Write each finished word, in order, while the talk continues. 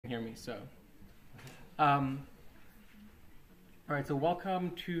hear me. So, all right. So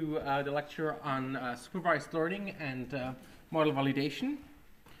welcome to the lecture on supervised learning and model validation.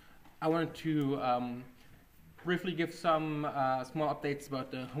 I wanted to briefly give some small updates about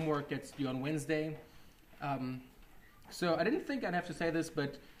the homework that's due on Wednesday. So I didn't think I'd have to say this,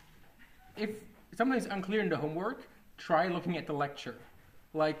 but if something is unclear in the homework, try looking at the lecture.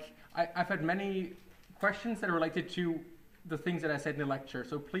 Like, I've had many questions that are related to the things that I said in the lecture,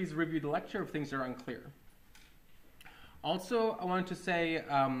 so please review the lecture if things are unclear. Also, I wanted to say,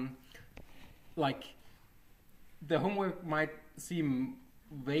 like, the homework might seem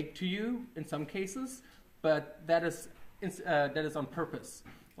vague to you in some cases, but that is on purpose.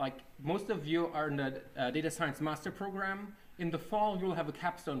 Like, most of you are in the data science master program. In the fall, you'll have a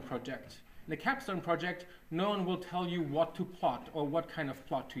capstone project. In the capstone project, no one will tell you what to plot or what kind of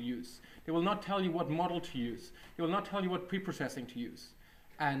plot to use. They will not tell you what model to use. They will not tell you what pre-processing to use.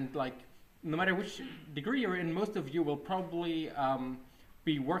 And like, no matter which degree you're in, most of you will probably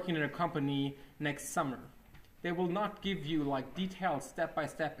be working in a company next summer. They will not give you like detailed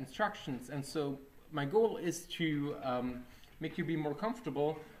step-by-step instructions. And so my goal is to make you be more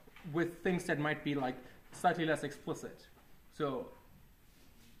comfortable with things that might be like slightly less explicit. So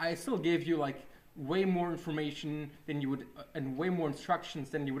I still gave you like way more information than you would, and way more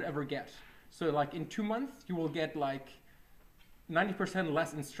instructions than you would ever get. So like in 2 months, you will get like 90%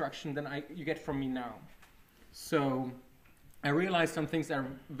 less instruction than you get from me now. So I realize some things are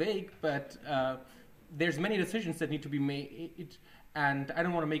vague, but there's many decisions that need to be made, and I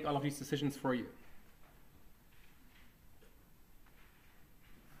don't want to make all of these decisions for you.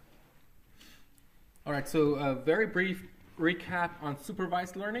 All right, so a very brief recap on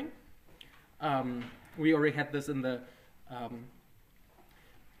supervised learning. We already had this in the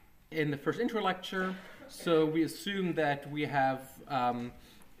first intro lecture. So we assume that we have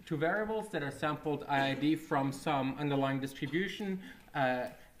two variables that are sampled IID from some underlying distribution,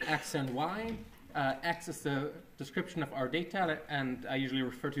 x and y. X is the description of our data, and I usually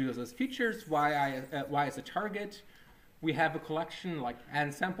refer to those as features. Y is a target. We have a collection like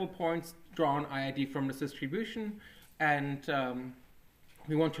n sample points drawn IID from this distribution, and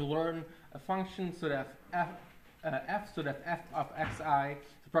we want to learn a function so that f of xi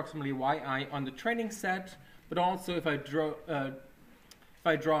is approximately yi on the training set, but also if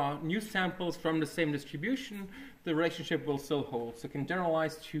I draw new samples from the same distribution, the relationship will still hold. So it can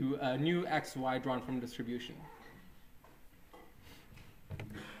generalize to new xy drawn from distribution.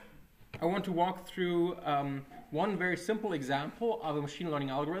 I want to walk through one very simple example of a machine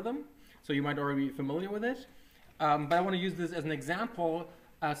learning algorithm. So you might already be familiar with it. But I want to use this as an example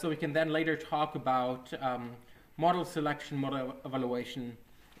so we can then later talk about model selection, model evaluation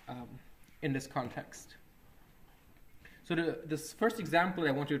in this context. So this first example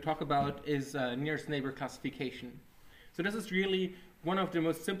I want to talk about is nearest neighbor classification. So this is really one of the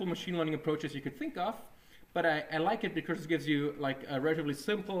most simple machine learning approaches you could think of, but I like it because it gives you like a relatively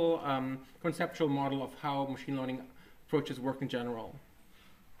simple conceptual model of how machine learning approaches work in general.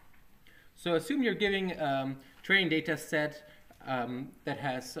 So assume you're giving training data set that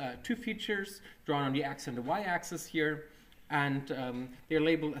has two features drawn on the x and the y axis here, and they're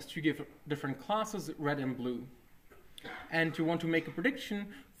labeled as two different classes, red and blue. And you want to make a prediction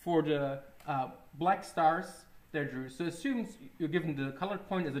for the black stars they're drew. So assume you're given the colored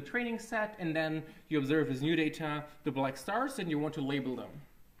point as a training set, and then you observe as new data the black stars, and you want to label them.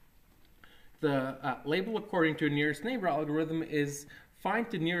 The label according to a nearest neighbor algorithm is find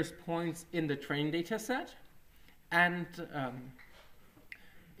the nearest points in the training data set and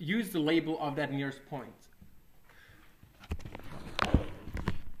use the label of that nearest point.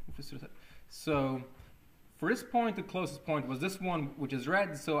 So for this point, the closest point was this one, which is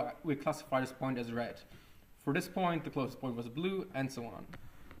red, so we classify this point as red. For this point, the closest point was blue, and so on.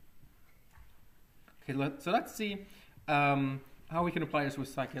 Okay, so let's see how we can apply this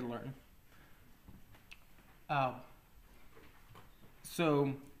with scikit-learn.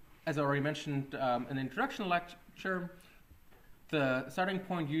 So, as I already mentioned in the introduction lecture, the starting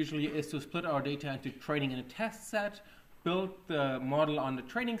point usually is to split our data into training and a test set, build the model on the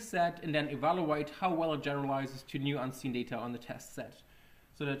training set, and then evaluate how well it generalizes to new unseen data on the test set.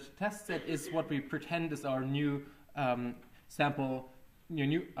 So the test set is what we pretend is our new sample,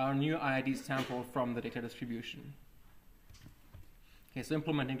 our new IID sample from the data distribution. Okay, so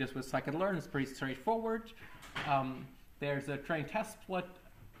implementing this with scikit-learn is pretty straightforward. There's a train test split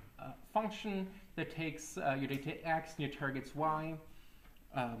function that takes your data x and your targets y.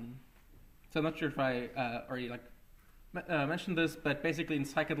 So I'm not sure if I already mentioned this, but basically in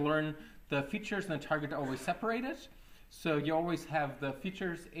scikit-learn, the features and the target are always separated. So you always have the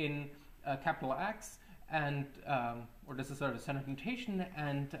features in capital X, and or this is sort of a standard notation,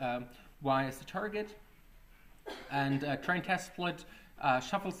 and Y is the target. And train test split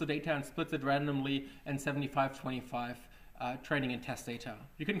shuffles the data and splits it randomly in 75-25 training and test data.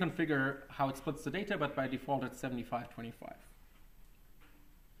 You can configure how it splits the data, but by default it's 75-25.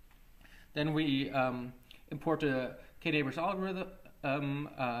 Then we import a k-neighbors algorithm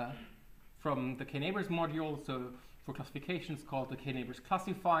from the k-neighbors module. So for classification, it's called the k-neighbors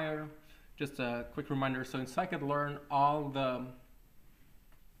classifier. Just a quick reminder, so in scikit-learn, all the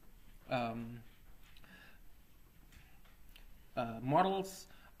models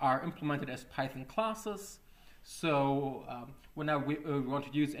are implemented as Python classes. So whenever we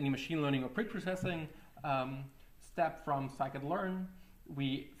want to use any machine learning or pre-processing step from scikit-learn,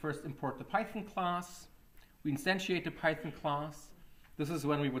 we first import the Python class. We instantiate the Python class. This is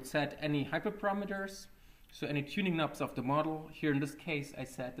when we would set any hyperparameters, so any tuning knobs of the model. Here in this case, I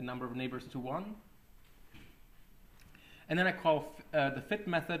set the number of neighbors to 1. And then I call the fit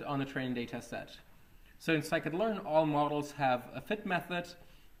method on the training data set. So in scikit-learn, all models have a fit method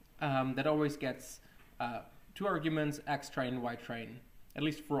that always gets 2 arguments, x train and y train, at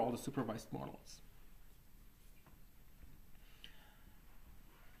least for all the supervised models.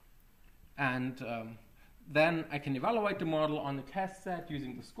 And then I can evaluate the model on the test set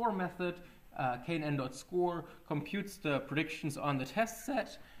using the score method. Knn.score computes the predictions on the test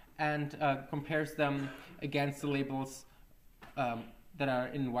set and compares them against the labels that are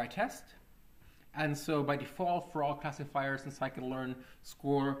in ytest. And so by default, for all classifiers in scikit-learn,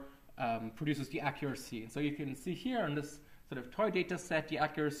 score produces the accuracy. And so you can see here in this sort of toy data set, the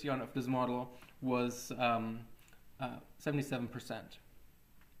accuracy of this model was 77%.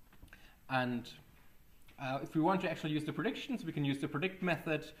 And if we want to actually use the predictions, we can use the predict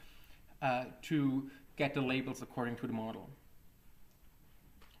method to get the labels according to the model.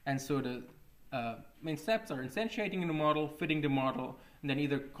 And so the main steps are instantiating the model, fitting the model, and then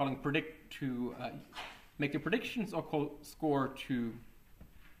either calling predict to make the predictions or call score to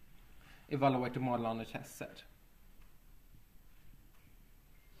evaluate the model on the test set.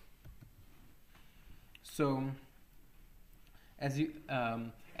 So as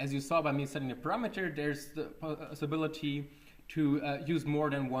you saw by me setting a parameter, there's the possibility to use more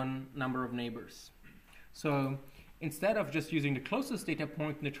than one number of neighbors. So instead of just using the closest data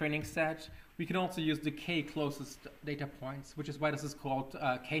point in the training set, we can also use the k closest data points, which is why this is called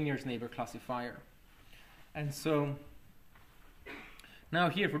k-nearest neighbor classifier. And so now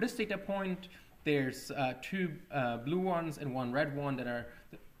here for this data point, there's 2 blue ones and 1 red one that are,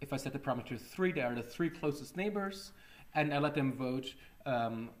 if I set the parameter 3, they are the 3 closest neighbors, and I let them vote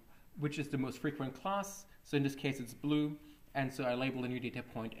which is the most frequent class. So in this case it's blue, and so I label the new data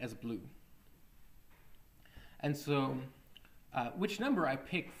point as blue. And so which number I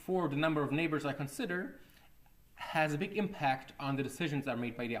pick for the number of neighbors I consider has a big impact on the decisions that are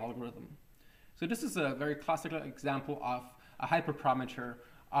made by the algorithm. So this is a very classical example of a hyperparameter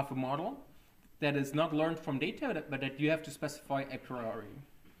of a model that is not learned from data, but that you have to specify a priori.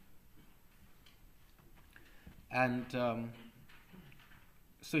 And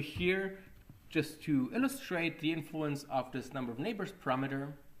so here, just to illustrate the influence of this number of neighbors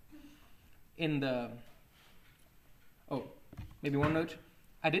parameter, in the, oh, maybe one note,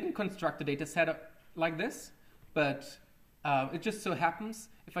 I didn't construct the data set like this, but it just so happens,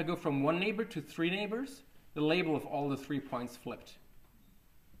 if I go from 1 neighbor to 3 neighbors, the label of all the 3 points flipped.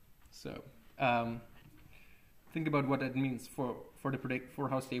 So think about what that means for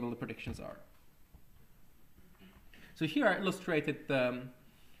how stable the predictions are. So here I illustrated the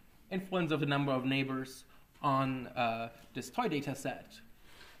influence of the number of neighbors on this toy data set.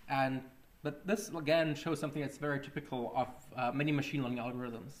 But this again shows something that's very typical of many machine learning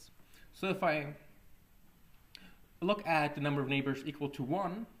algorithms. So if I look at the number of neighbors equal to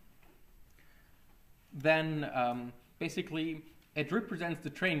 1, then basically it represents the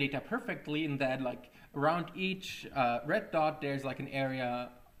training data perfectly in that, like, around each red dot there's like an area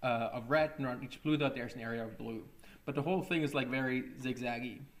of red, and around each blue dot there's an area of blue. But the whole thing is like very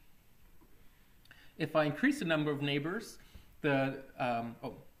zigzaggy. If I increase the number of neighbors,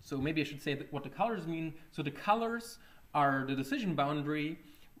 so maybe I should say what the colors mean. So the colors are the decision boundary.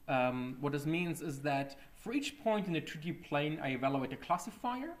 What this means is that for each point in the 2D plane, I evaluate a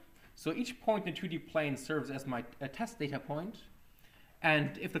classifier. So each point in the 2D plane serves as my test data point.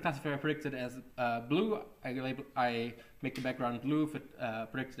 And if the classifier predicts it as blue, I make the background blue. If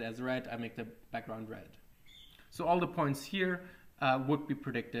it predicts it as red, I make the background red. So all the points here would be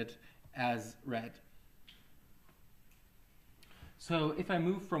predicted as red. So if I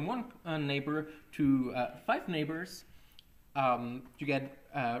move from 1 neighbor to 5 neighbors, you get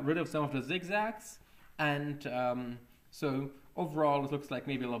rid of some of the zigzags, and so overall it looks like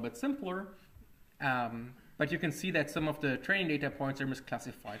maybe a little bit simpler, but you can see that some of the training data points are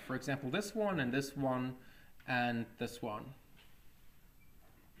misclassified. For example, this one and this one and this one.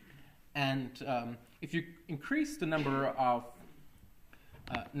 And if you increase the number of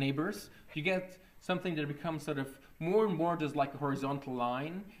neighbors, you get something that becomes sort of more and more just like a horizontal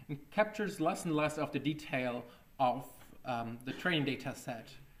line and captures less and less of the detail of the training data set.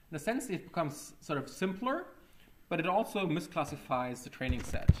 In a sense, it becomes sort of simpler, but it also misclassifies the training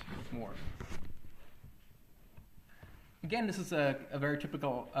set more. Again, this is a very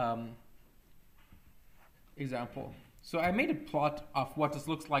typical example. So I made a plot of what this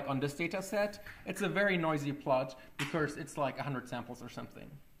looks like on this data set. It's a very noisy plot because it's like 100 samples or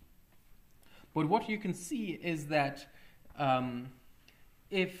something. But what you can see is that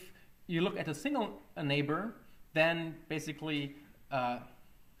if you look at a single neighbor, then basically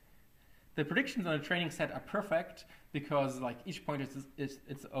the predictions on the training set are perfect because like each point is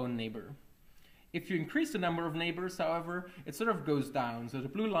its own neighbor. If you increase the number of neighbors, however, it sort of goes down. So the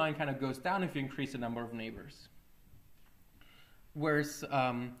blue line kind of goes down if you increase the number of neighbors. Whereas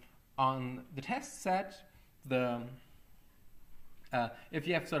on the test set, if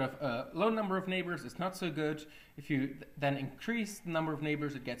you have sort of a low number of neighbors, it's not so good. If you then increase the number of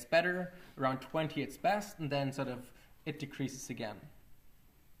neighbors, it gets better. Around 20, it's best, and then sort of it decreases again.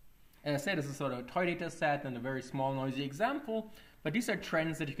 As I said, this is sort of a toy data set and a very small, noisy example, but these are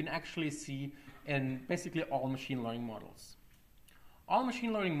trends that you can actually see in basically all machine learning models. All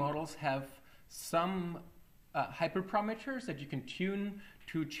machine learning models have some hyperparameters that you can tune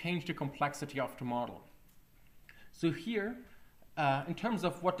to change the complexity of the model. So here, in terms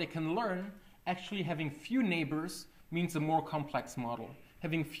of what they can learn, actually having few neighbors means a more complex model.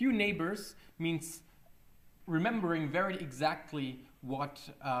 Having few neighbors means remembering very exactly what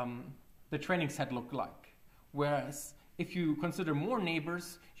the training set looked like. Whereas if you consider more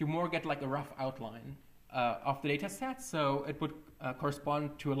neighbors, you more get like a rough outline of the data set, so it would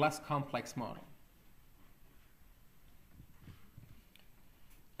correspond to a less complex model.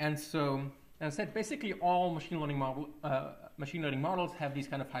 And so, as I said, basically all machine learning models have these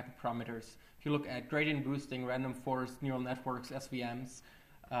kind of hyperparameters. If you look at gradient boosting, random forest, neural networks, SVMs,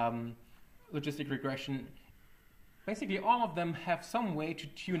 logistic regression, basically all of them have some way to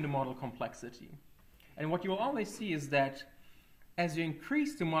tune the model complexity. And what you will always see is that as you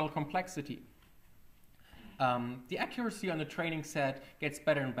increase the model complexity, the accuracy on the training set gets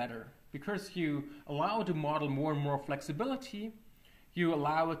better and better. Because you allow the model more and more flexibility, you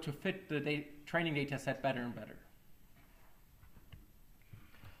allow it to fit the training data set better and better.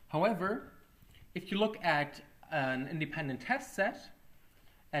 However, if you look at an independent test set,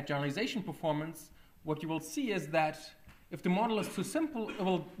 at generalization performance, what you will see is that if the model is too simple, it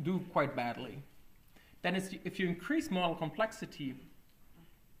will do quite badly. Then if you increase model complexity,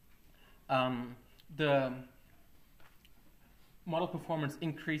 the model performance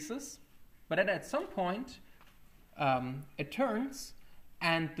increases, but then at some point, it turns,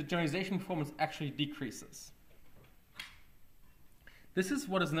 and the generalization performance actually decreases. This is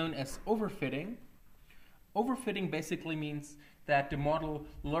what is known as overfitting. Overfitting basically means that the model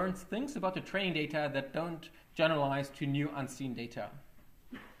learns things about the training data that don't generalize to new unseen data.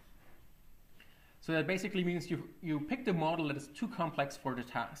 So that basically means you pick the model that is too complex for the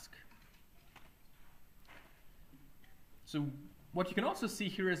task. So what you can also see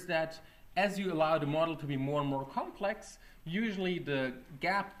here is that as you allow the model to be more and more complex, usually the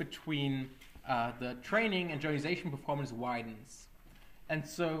gap between the training and generalization performance widens. And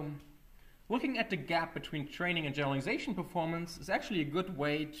so looking at the gap between training and generalization performance is actually a good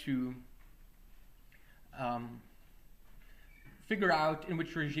way to figure out in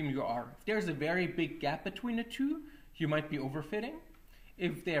which regime you are. If there's a very big gap between the two, you might be overfitting.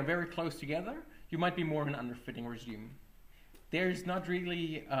 If they are very close together, you might be more in an underfitting regime. There's not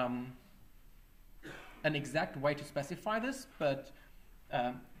really an exact way to specify this, but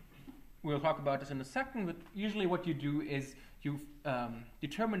we'll talk about this in a second. But usually what you do is you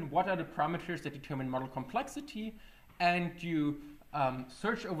determine what are the parameters that determine model complexity, and you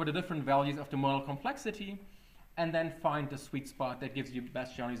search over the different values of the model complexity, and then find the sweet spot that gives you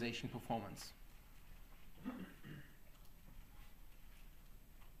best generalization performance.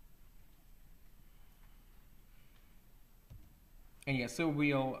 And yeah, so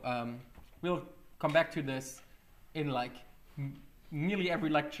we'll come back to this in like nearly every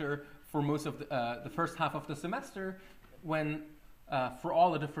lecture for most of the first half of the semester, when for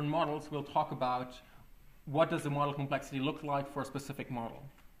all the different models, we'll talk about what does the model complexity look like for a specific model.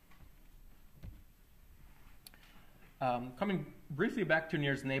 Coming briefly back to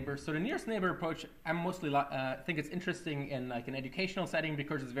nearest neighbor. So the nearest neighbor approach, I mostly think it's interesting in like an educational setting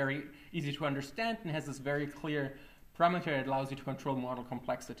because it's very easy to understand and has this very clear parameter that allows you to control model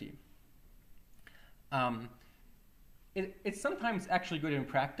complexity. It's sometimes actually good in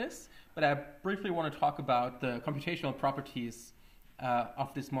practice, but I briefly want to talk about the computational properties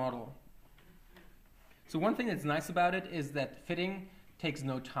of this model. So one thing that's nice about it is that fitting takes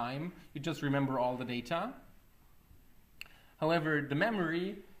no time. You just remember all the data. However, the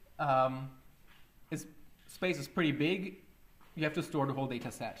memory space is pretty big. You have to store the whole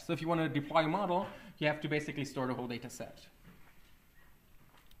data set. So if you want to deploy a model, you have to basically store the whole data set.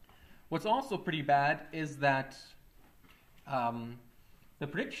 What's also pretty bad is that the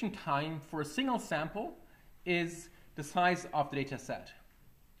prediction time for a single sample is the size of the data set.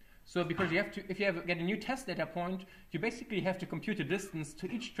 So because you have to, if you get a new test data point, you basically have to compute the distance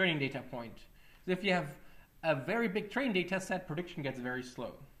to each training data point. So if you have a very big training data set, prediction gets very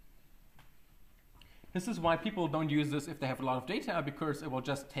slow. This is why people don't use this if they have a lot of data, because it will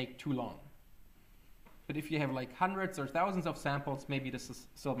just take too long. But if you have like hundreds or thousands of samples, maybe this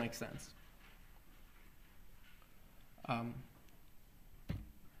still makes sense.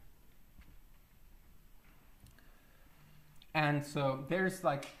 And so there's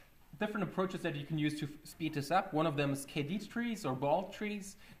like different approaches that you can use to speed this up. One of them is KD trees or ball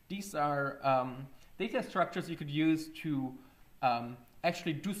trees. These are data structures you could use to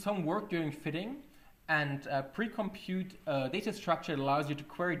actually do some work during fitting and pre-compute a data structure that allows you to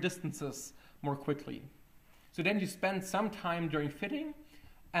query distances more quickly. So then you spend some time during fitting,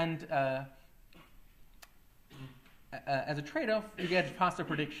 and as a trade-off, you get faster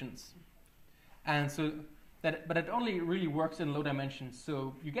predictions. And so but it only really works in low dimensions.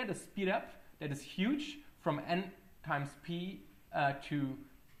 So you get a speed up that is huge from n times p to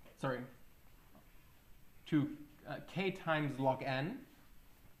k times log n.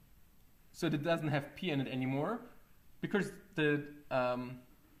 So it doesn't have p in it anymore, because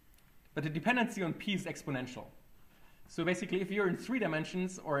but the dependency on p is exponential. So basically, if you're in 3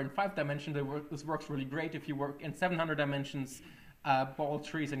 dimensions or in 5 dimensions, this works really great. If you work in 700 dimensions, ball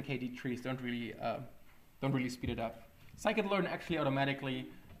trees and KD trees don't really speed it up. Scikit-learn actually automatically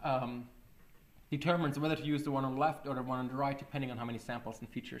determines whether to use the one on the left or the one on the right, depending on how many samples and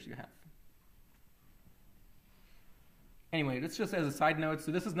features you have. Anyway, that's just as a side note.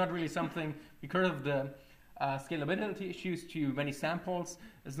 So this is not really something, because of the scalability issues to many samples,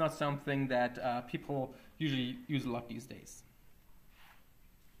 it's not something that people usually use a lot these days.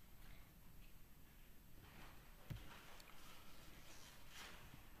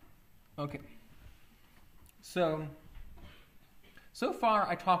 Okay. So far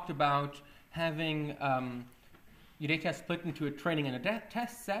I talked about having your data split into a training and a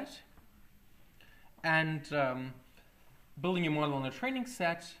test set, and building your model on a training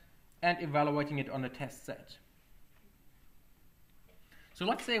set and evaluating it on a test set. So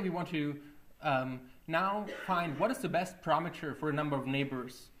let's say we want to now find what is the best parameter for a number of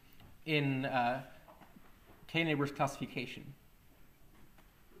neighbors in k-neighbors classification.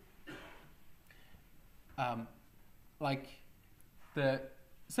 Like the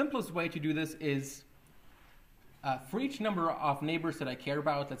simplest way to do this is for each number of neighbors that I care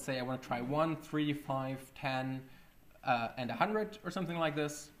about, let's say I want to try 1, 3, 5, 10, and 100 or something like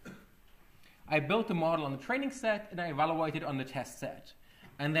this. I built the model on the training set and I evaluate it on the test set.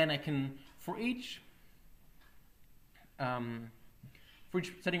 And then I can, for each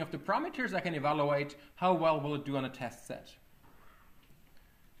setting of the parameters, I can evaluate how well will it do on a test set.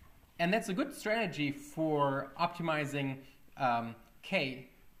 And that's a good strategy for optimizing k,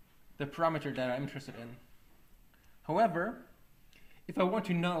 the parameter that I'm interested in. However, if I want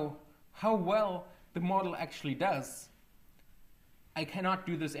to know how well the model actually does, I cannot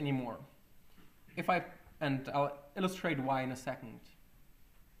do this anymore. And I'll illustrate why in a second.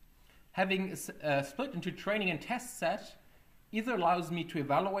 Having split into training and test set either allows me to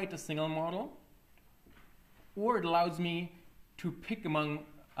evaluate a single model, or it allows me to pick among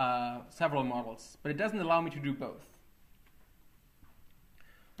several models, but it doesn't allow me to do both.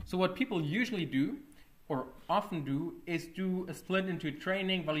 So what people usually do, or often do, is do a split into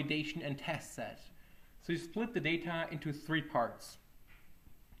training, validation, and test set. So you split the data into 3 parts.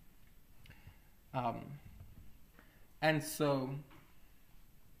 And so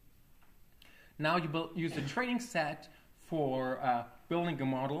now you use a training set for building a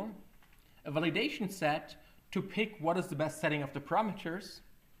model, a validation set to pick what is the best setting of the parameters,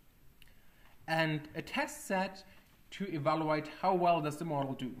 and a test set to evaluate how well does the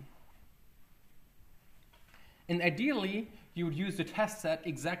model do. And ideally, you would use the test set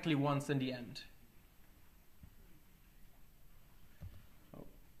exactly once in the end.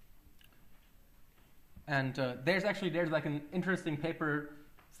 And there's like an interesting paper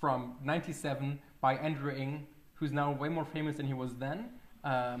from '97 by Andrew Ng, who's now way more famous than he was then,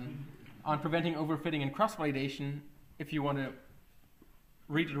 on preventing overfitting and cross-validation, if you want to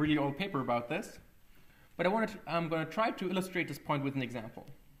read a really old paper about this. But I'm going to try to illustrate this point with an example.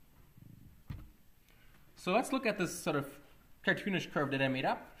 So let's look at this sort of cartoonish curve that I made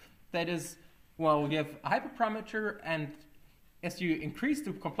up. That is, well, you have a hyperparameter, and as you increase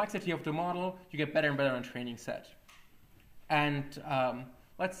the complexity of the model, you get better and better on training set. And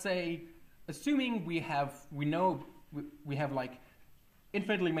let's say, assuming we have like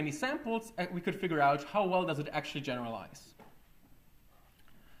infinitely many samples, we could figure out how well does it actually generalize.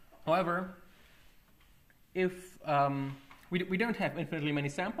 However, if we don't have infinitely many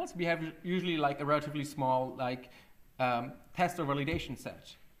samples, we have usually like a relatively small test or validation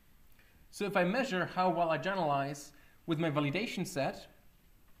set. So if I measure how well I generalize with my validation set,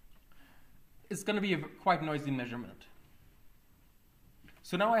 it's going to be a quite noisy measurement.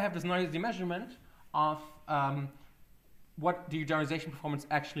 So now I have this noisy measurement of what the generalization performance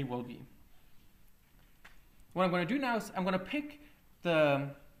actually will be. What I'm going to do now is I'm going to pick the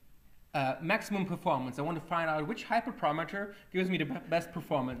maximum performance. I want to find out which hyperparameter gives me the best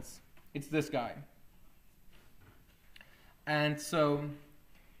performance. It's this guy. And so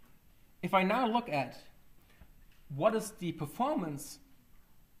if I now look at what is the performance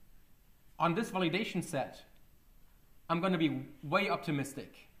on this validation set, I'm going to be way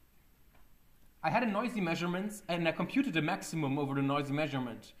optimistic. I had a noisy measurement, and I computed the maximum over the noisy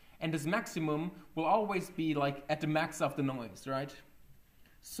measurement. And this maximum will always be like at the max of the noise, right?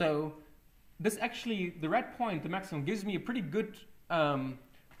 So this actually, the red point, the maximum, gives me a pretty good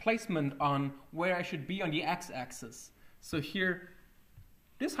placement on where I should be on the x-axis. So here,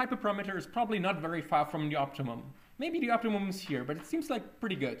 this hyperparameter is probably not very far from the optimum. Maybe the optimum is here, but it seems like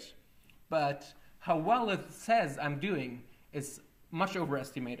pretty good. But how well it says I'm doing is much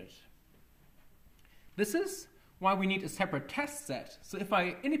overestimated. This is why we need a separate test set. So if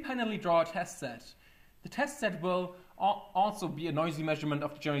I independently draw a test set, the test set will also be a noisy measurement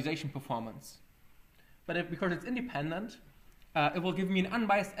of the generalization performance. But because it's independent, it will give me an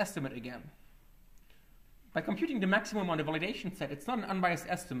unbiased estimate again. By computing the maximum on the validation set, it's not an unbiased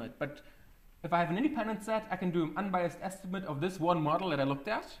estimate, but if I have an independent set, I can do an unbiased estimate of this one model that I looked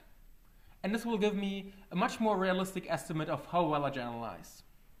at, and this will give me a much more realistic estimate of how well I generalize.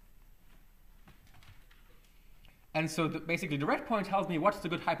 And so basically the red point tells me what's the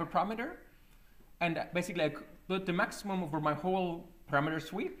good hyperparameter, and basically I put the maximum over my whole parameter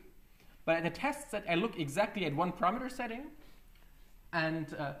sweep. But at the test set, I look exactly at one parameter setting,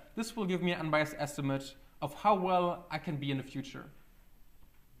 and this will give me an unbiased estimate of how well I can be in the future,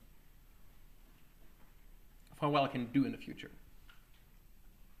 of how well I can do in the future.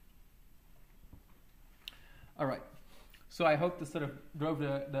 All right, so I hope this sort of drove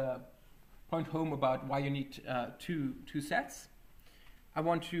the point home about why you need two sets. I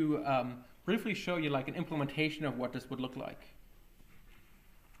want to briefly show you like an implementation of what this would look like.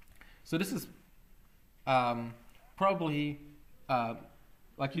 So this is probably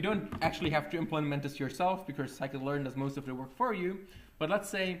like you don't actually have to implement this yourself because scikit-learn does most of the work for you. But let's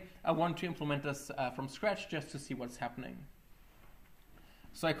say I want to implement this from scratch just to see what's happening.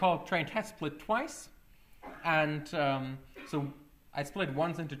 So I call train test split twice, and so I split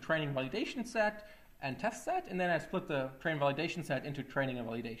once into training validation set and test set, and then I split the train validation set into training and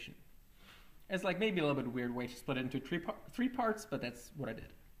validation. It's like maybe a little bit weird way to split it into three parts, but that's what I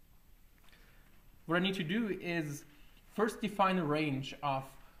did. What I need to do is first define a range of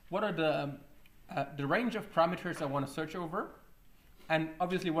what are the range of parameters I want to search over, and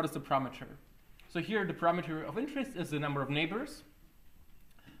obviously what is the parameter. So here the parameter of interest is the number of neighbors,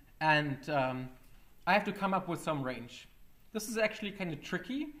 and I have to come up with some range. This is actually kind of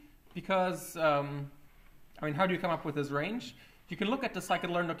tricky because, I mean, how do you come up with this range? You can look at the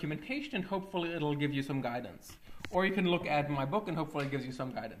scikit-learn documentation and hopefully it'll give you some guidance. Or you can look at my book and hopefully it gives you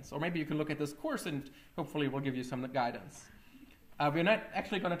some guidance. Or maybe you can look at this course and hopefully it will give you some guidance. We're not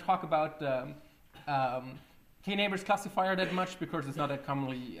actually going to talk about the k-neighbors classifier that much because it's not that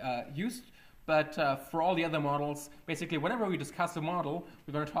commonly used. But for all the other models, basically whenever we discuss a model,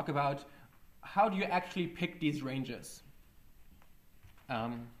 we're going to talk about how do you actually pick these ranges.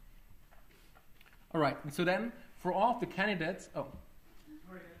 All right, and so then for all of the candidates, Sorry, I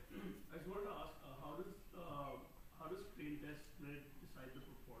just wanted to ask, how does plain test split decide the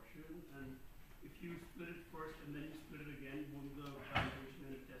proportion? And if you split it first and then you split it again, won't the validation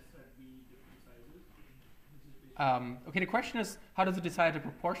and the test set be different sizes? Okay, the question is, how does it decide the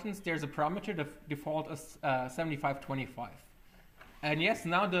proportions? There's a parameter, the default is 75-25. And yes,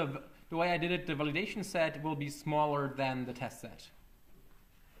 now the the way I did it, the validation set will be smaller than the test set.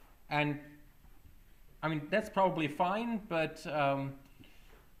 And I mean, that's probably fine, but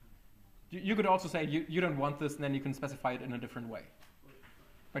you could also say you don't want this, and then you can specify it in a different way.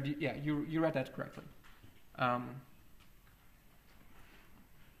 But yeah, you read that correctly.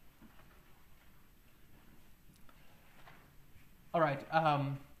 All right.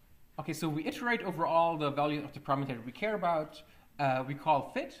 Okay, so we iterate over all the values of the parameter that we care about. We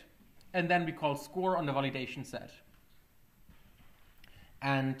call fit, and then we call score on the validation set.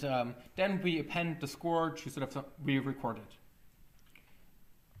 And then we append the score to sort of be recorded.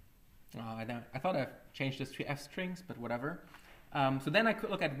 I thought I've changed this to f strings, but whatever. So then I could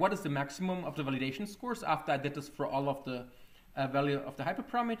look at what is the maximum of the validation scores after I did this for all of the value of the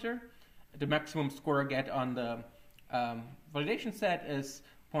hyperparameter. The maximum score I get on the validation set is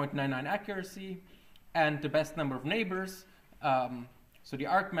 0.99 accuracy, and the best number of neighbors, so the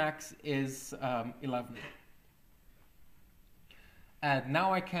argmax is 11. And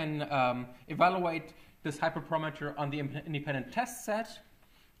now I can evaluate this hyperparameter on the independent test set.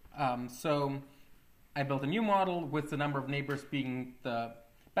 So I built a new model with the number of neighbors being the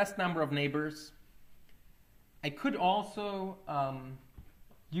best number of neighbors. I could also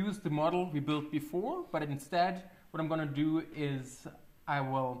use the model we built before, but instead what I'm going to do is I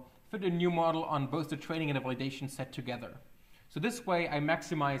will fit a new model on both the training and the validation set together. So this way I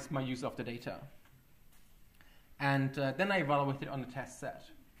maximize my use of the data. And then I evaluate it on the test set.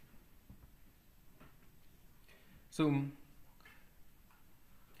 So,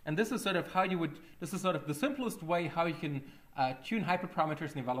 and this is sort of how you would, this is sort of the simplest way how you can tune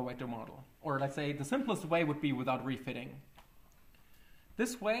hyperparameters and evaluate the model. Or let's say the simplest way would be without refitting.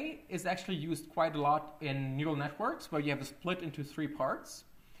 This way is actually used quite a lot in neural networks where you have a split into 3 parts.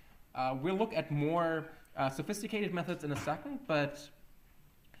 We'll look at more sophisticated methods in a second, but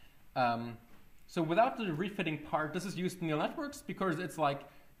so without the refitting part, this is used in neural networks because it's like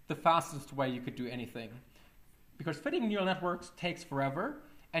the fastest way you could do anything. Because fitting neural networks takes forever,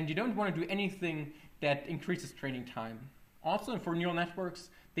 and you don't want to do anything that increases training time. Also, for neural networks,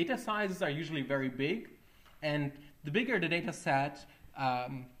 data sizes are usually very big, and the bigger the data set,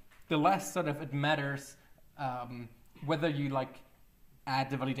 the less sort of it matters whether you like add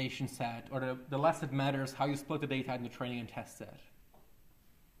the validation set, or the less it matters how you split the data in the training and test set.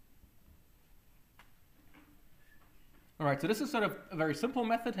 All right, so this is sort of a very simple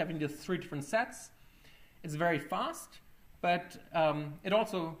method, having just 3 different sets. It's very fast, but it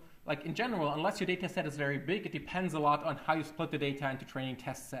also, like in general, unless your data set is very big, it depends a lot on how you split the data into training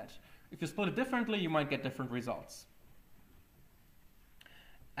test set. If you split it differently, you might get different results.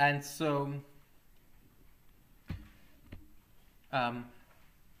 And so a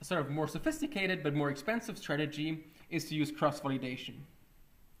sort of more sophisticated but more expensive strategy is to use cross-validation.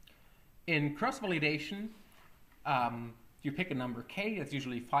 In cross-validation, you pick a number k, that's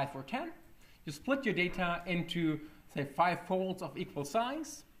usually 5 or 10. You split your data into, say, 5 folds of equal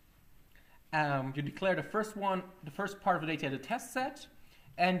size. You declare the first part of the data as a test set,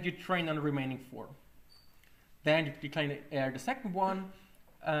 and you train on the remaining 4. Then you declare the second one,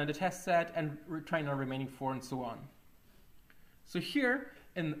 the test set, and train on the remaining 4, and so on. So here,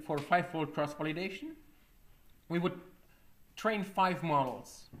 for 5-fold cross-validation, we would train 5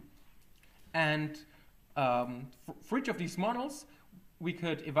 models. And for each of these models, we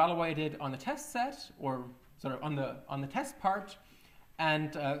could evaluate it on the test set, or sort of on the test part,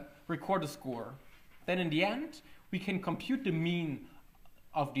 and record a score. Then in the end, we can compute the mean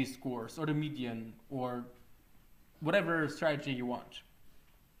of these scores, or the median, or whatever strategy you want.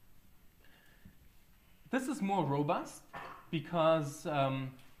 This is more robust because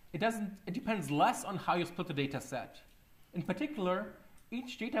it depends less on how you split the data set. In particular,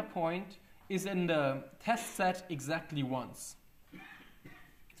 each data point is in the test set exactly once.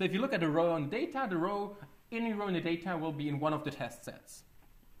 So if you look at a row on the data, any row in the data will be in one of the test sets.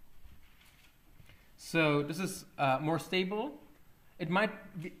 So this is more stable. It might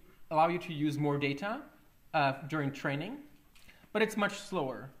allow you to use more data during training, but it's much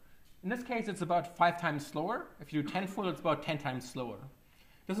slower. In this case, it's about 5 times slower. If you do 10-fold, it's about 10 times slower.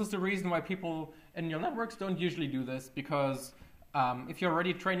 This is the reason why people in neural networks don't usually do this, because if you're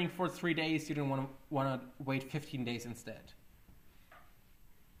already training for 3 days, you don't want to wait 15 days instead.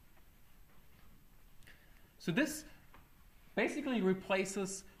 So this basically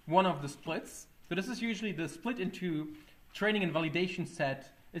replaces one of the splits. So this is usually the split into training and validation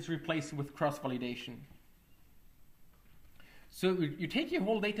set is replaced with cross-validation. So you take your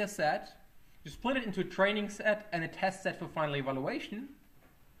whole data set, you split it into a training set and a test set for final evaluation.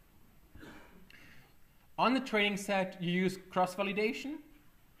 On the training set, you use cross-validation.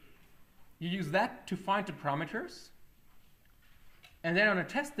 you use that to find the parameters. And then on a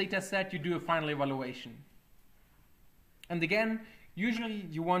test data set, you do a final evaluation. And again, usually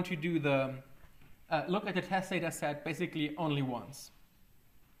you want to do the look at the test data set basically only once.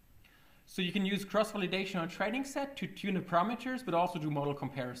 So you can use cross-validation on a training set to tune the parameters, but also do model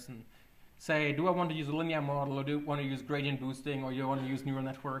comparison. Say, do I want to use a linear model, or do I want to use gradient boosting, or do I want to use neural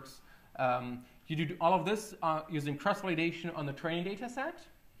networks? You do all of this using cross-validation on the training data set.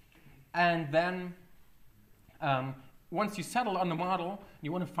 And then once you settle on the model,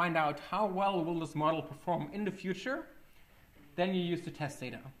 you want to find out how well will this model perform in the future, then you use the test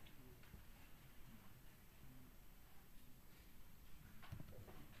data.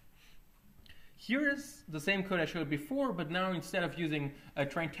 Here is the same code I showed before, but now instead of using a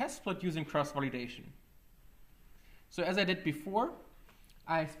train test split, using cross-validation. So as I did before,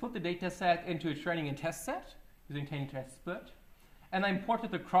 I split the data set into a training and test set using training test split, and I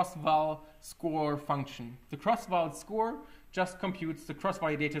imported the cross-val score function. The cross-val score just computes the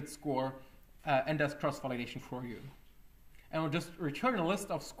cross-validated score and does cross-validation for you. And we'll just return a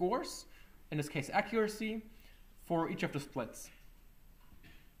list of scores, in this case accuracy, for each of the splits.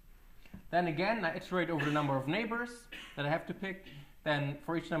 Then again, I iterate over the number of neighbors that I have to pick. Then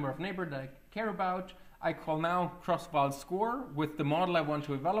for each number of neighbors that I care about, I call now cross-val score with the model I want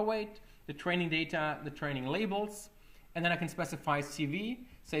to evaluate, the training data, the training labels, and then I can specify CV.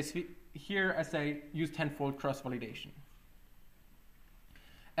 Say here I say use tenfold cross-validation.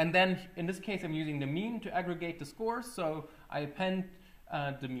 And then in this case, I'm using the mean to aggregate the scores, so I append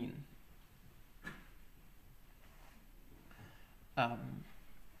the mean.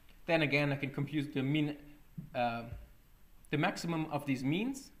 Then again, I can compute the mean, the maximum of these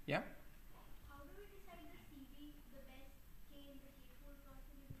means. Yeah. How do we decide the CV, the best K and the K-fold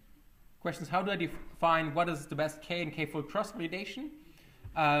cross-validation? Questions: how do I define what is the best K and K-fold cross-validation?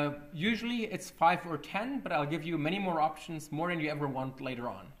 Usually it's 5 or 10, but I'll give you many more options, more than you ever want later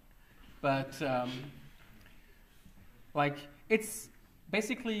on. But like it's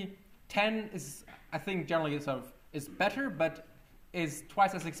basically 10 is, I think generally sort of is better, but is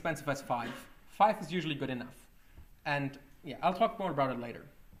twice as expensive as 5. 5 is usually good enough. And yeah, I'll talk more about it later.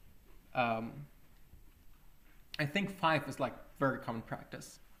 I think 5 is like very common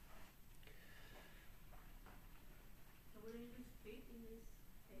practice. So will you use fit in this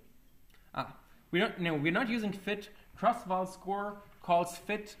case? We're not using fit. Cross-val score calls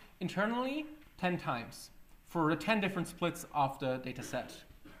fit internally 10 times for the 10 different splits of the data set.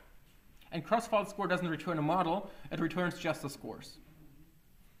 And cross-val score doesn't return a model, it returns just the scores.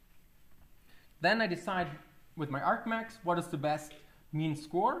 Then I decide with my argmax what is the best mean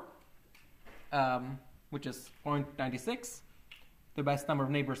score, which is 0.96. The best number of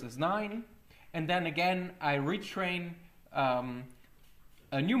neighbors is 9. And then again, I retrain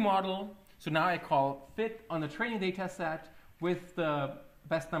a new model. So now I call fit on the training data set with the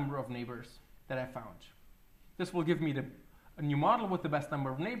best number of neighbors that I found. This will give me a new model with the best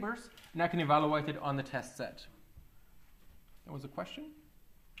number of neighbors, and I can evaluate it on the test set. That was a question?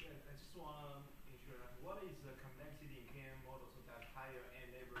 Yeah, I just want to ensure what is the complexity in KM model so that higher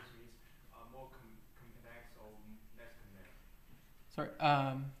n neighbors means more complex or less complex? Sorry,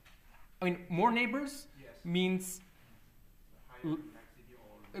 I mean more neighbors Yes. means Higher complexity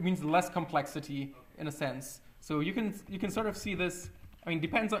or it means less complexity in a sense. So you can sort of see this. I mean,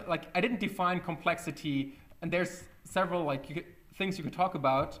 depends on, like, I didn't define complexity, and there's several like things you could talk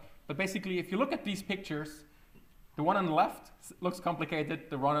about. But basically, if you look at these pictures, the one on the left looks complicated.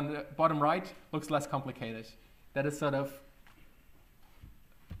 The one on the bottom right looks less complicated. That is sort of.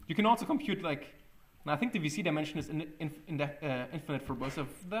 You can also compute like, and I think the VC dimension is infinite for both of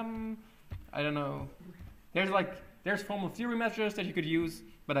them. I don't know. There's formal theory measures that you could use,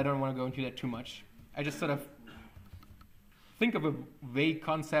 but I don't want to go into that too much. I just sort of think of a vague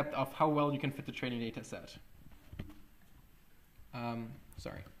concept of how well you can fit the training data set.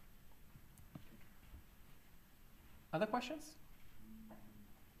 Sorry. Other questions?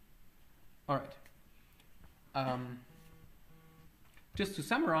 All right. Just to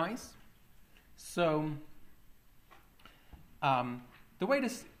summarize, so the way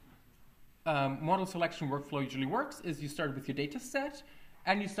this model selection workflow usually works is you start with your data set,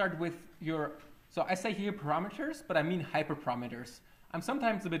 and you start with your, so I say here parameters, but I mean hyperparameters. I'm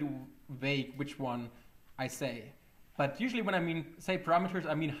sometimes a bit vague which one I say. But usually when I say parameters,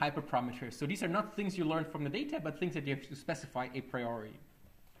 I mean hyperparameters. So these are not things you learn from the data, but things that you have to specify a priori.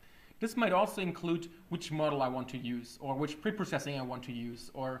 This might also include which model I want to use, or which preprocessing I want to use,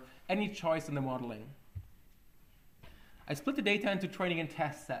 or any choice in the modeling. I split the data into training and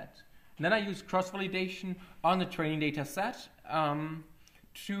test set. And then I use cross-validation on the training data set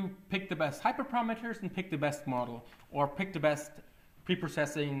to pick the best hyperparameters and pick the best model, or pick the best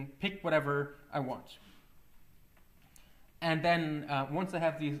preprocessing, pick whatever I want. And then once I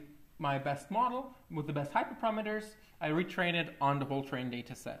have my best model with the best hyperparameters, I retrain it on the whole trained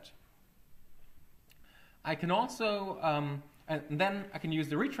data set. I can also, and then I can use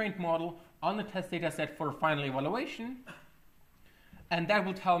the retrained model on the test data set for a final evaluation, and that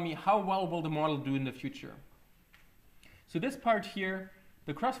will tell me how well will the model do in the future. So this part here,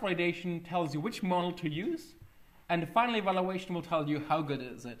 the cross-validation tells you which model to use, and the final evaluation will tell you how good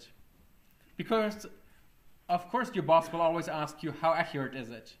is it. Because, of course, your boss will always ask you how accurate is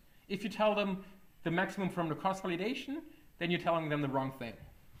it. If you tell them the maximum from the cross-validation, then you're telling them the wrong thing.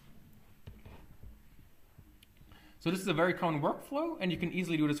 So this is a very common workflow, and you can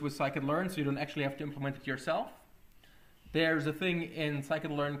easily do this with scikit-learn, so you don't actually have to implement it yourself. There's a thing in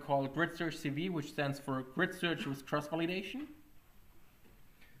scikit-learn called grid search CV, which stands for grid search with cross-validation.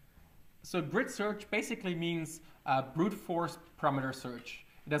 So grid search basically means brute force parameter search.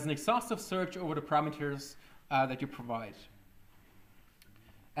 It does an exhaustive search over the parameters that you provide.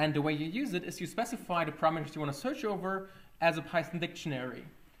 And the way you use it is you specify the parameters you want to search over as a Python dictionary,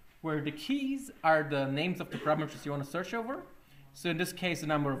 where the keys are the names of the parameters you want to search over. So in this case, the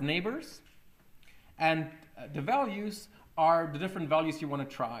number of neighbors. And the values are the different values you want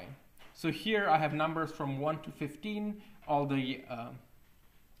to try. So here I have numbers from 1 to 15, all the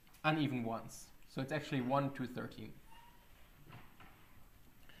uneven ones. So it's actually 1 to 13.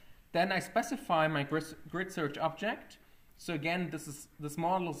 Then I specify my grid search object. So again, this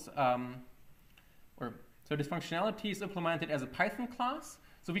model's, so this functionality is implemented as a Python class.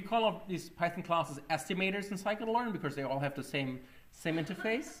 So we call all these Python classes estimators in scikit-learn because they all have the same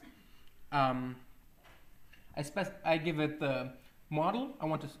interface. I give it the model I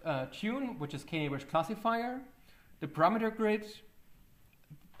want to tune, which is k-neighbors classifier, the parameter grid,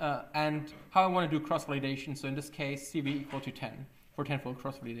 and how I want to do cross-validation. So in this case, CV equal to 10 for tenfold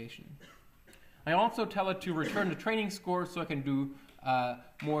cross-validation. I also tell it to return the training score so I can do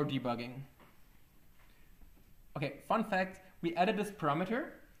more debugging. Okay, fun fact, we added this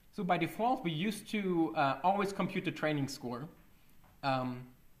parameter. So by default, we used to always compute the training score.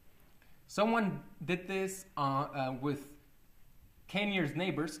 Someone did this with k-nearest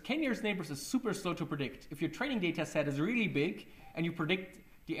neighbors. K-nearest neighbors is super slow to predict. If your training data set is really big and you predict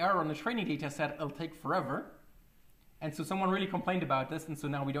the error on the training data set, it'll take forever. And so someone really complained about this, and so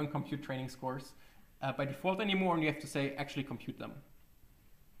now we don't compute training scores by default anymore, and you have to say actually compute them.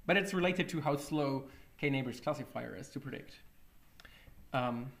 But it's related to how slow k-neighbors classifier is to predict.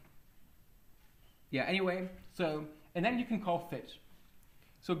 Yeah, anyway, so, and then you can call fit.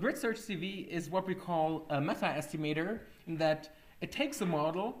 So grid search CV is what we call a meta estimator, in that it takes a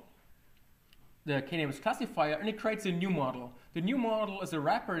model, the k-neighbors classifier, and it creates a new model. The new model is a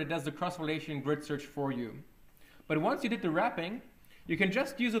wrapper that does the cross-validation grid search for you. But once you did the wrapping, you can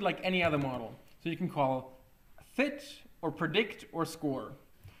just use it like any other model. So you can call fit or predict or score.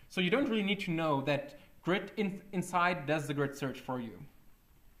 So you don't really need to know that grid inside does the grid search for you.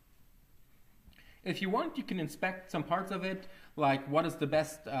 If you want, you can inspect some parts of it, like what is the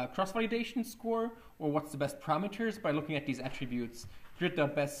best cross-validation score, or what's the best parameters by looking at these attributes,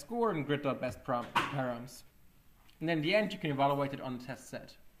 grid.best score and grid.best params. And then in the end, you can evaluate it on the test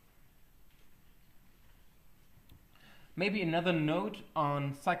set. Maybe another note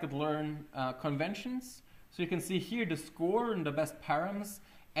on scikit-learn conventions. So you can see here the score and the best params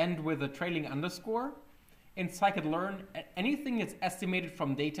end with a trailing underscore. In scikit-learn, anything that's estimated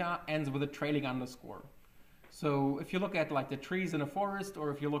from data ends with a trailing underscore. So if you look at like the trees in a forest,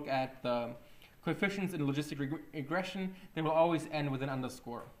 or if you look at the coefficients in logistic regression, they will always end with an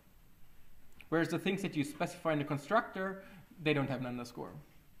underscore. Whereas the things that you specify in the constructor, they don't have an underscore.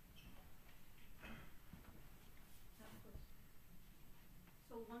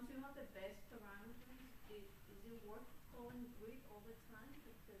 So once you have the best parameters, is it worth calling grid all the time?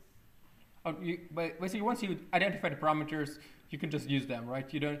 Because Basically, once you identify the parameters, you can just use them, right?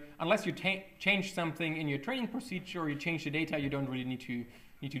 You don't, unless you change something in your training procedure or you change the data, you don't really need to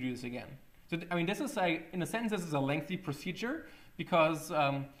do this again. So I mean, this is in a sense, this is a lengthy procedure because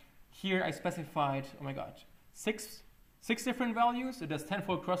here I specified, oh my god, six different values. It does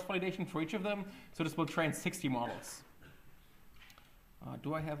tenfold cross-validation for each of them, so this will train 60 models.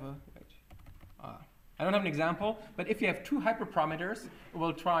 Do I have a? Wait. I don't have an example, but if you have two hyperparameters, it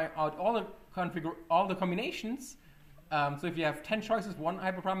will try out all the combinations. So if you have 10 choices, one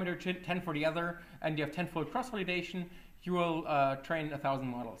hyperparameter, 10 for the other, and you have tenfold cross-validation, you will train 1,000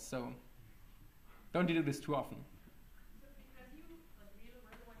 models. So don't do this too often. So because you really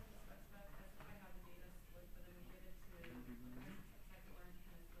were the one who specified how the data split, but then we did it to scikit-learn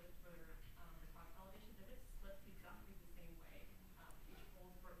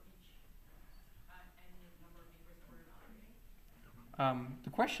The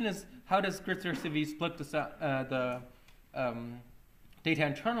question is, how does grid search CV split the data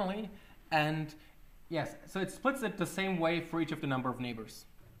internally? And yes, so it splits it the same way for each of the number of neighbors.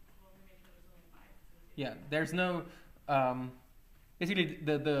 Yeah, there's no, basically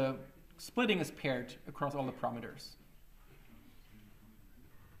the splitting is paired across all the parameters.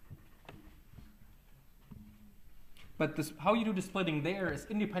 But this, how you do the splitting there is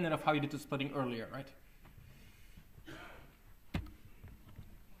independent of how you did the splitting earlier, right?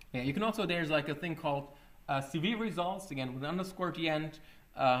 Yeah, you can also, there's like a thing called CV results, again with an underscore at the end,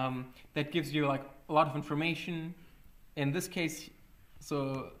 that gives you like a lot of information. In this case,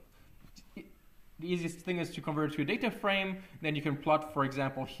 so the easiest thing is to convert it to a data frame. Then you can plot, for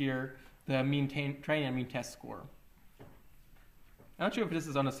example, here the mean training and mean test score. I'm not sure if this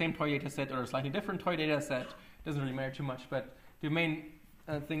is on the same toy data set or a slightly different toy data set. Doesn't really matter too much, but the main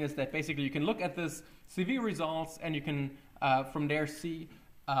thing is that basically you can look at this CV results and you can from there see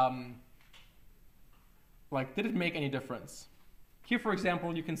like, did it make any difference? Here, for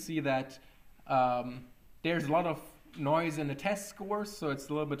example, you can see that there's a lot of noise in the test scores, so it's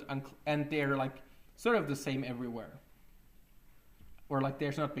a little bit, and they're like sort of the same everywhere. Or like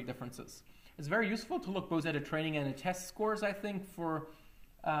there's not big differences. It's very useful to look both at the training and the test scores, I think, for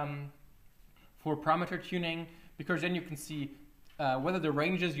parameter tuning, because then you can see whether the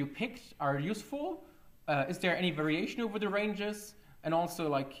ranges you picked are useful. Is there any variation over the ranges? And also,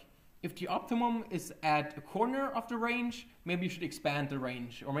 like, if the optimum is at a corner of the range, maybe you should expand the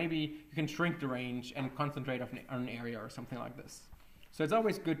range, or maybe you can shrink the range and concentrate on an area or something like this. So it's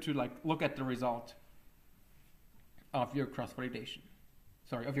always good to like look at the result of your cross-validation,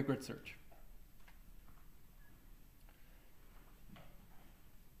 sorry, of your grid search.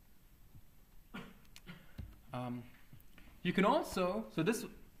 You can also, so this,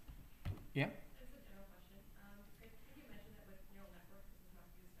 yeah? It's a general question. I think you mentioned that with neural networks, this is not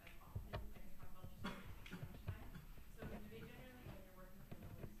used as often, and it's possible just too much time. So do they generally, when you're working with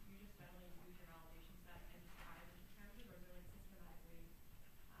neural networks, you just generally use your validation set and try the parameters, or is there like systematically,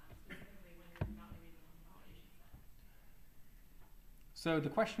 specifically when you're evaluating the validation set? So the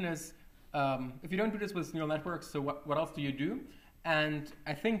question is, if you don't do this with neural networks, so what else do you do? And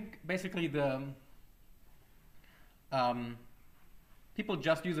I think basically the people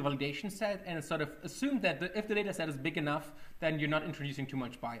just use a validation set and sort of assume that if the data set is big enough, then you're not introducing too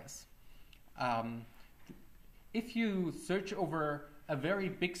much bias. If you search over a very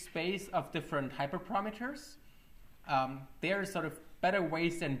big space of different hyperparameters, there are sort of better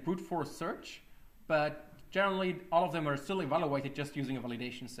ways than brute force search, but generally all of them are still evaluated just using a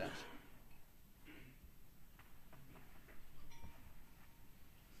validation set.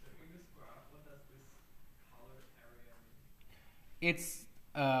 It's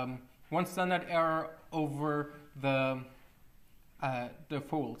one standard error over the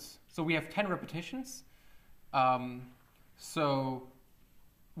folds. So we have 10 repetitions. So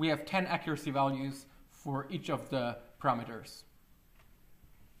we have 10 accuracy values for each of the parameters.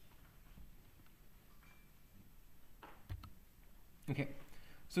 Okay.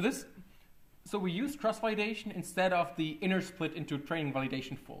 So we use cross-validation instead of the inner split into training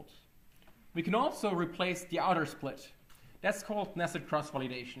validation folds. We can also replace the outer split. That's called nested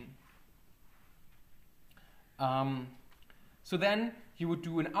cross-validation. So then you would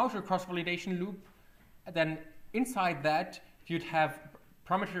do an outer cross-validation loop. And then inside that, you'd have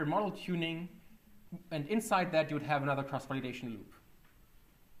parameter model tuning. And inside that, you would have another cross-validation loop.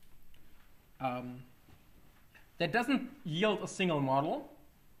 That doesn't yield a single model,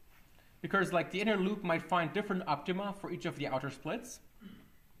 because like the inner loop might find different optima for each of the outer splits.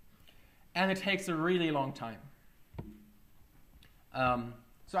 And it takes a really long time.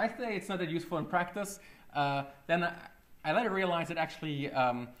 So I say it's not that useful in practice. Then I later realized that actually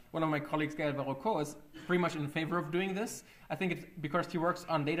one of my colleagues, Gael Verrocco, is pretty much in favor of doing this. I think it's because he works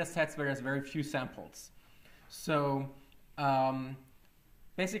on data sets where there's very few samples. So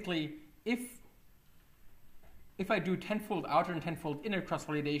basically, if I do tenfold outer and tenfold inner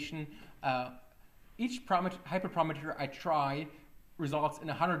cross-validation, each hyperparameter I try results in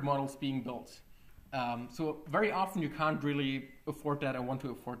 100 models being built. So very often you can't really afford that or want to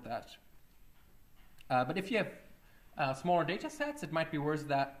afford that. But if you have smaller data sets, it might be worth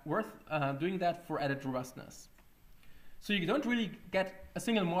doing that for added robustness. So you don't really get a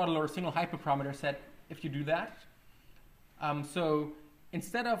single model or a single hyperparameter set if you do that. So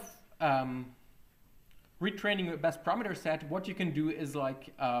instead of retraining a best parameter set, what you can do is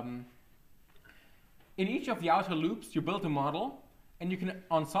like in each of the outer loops, you build a model, and you can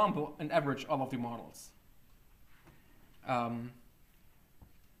ensemble and average all of the models. And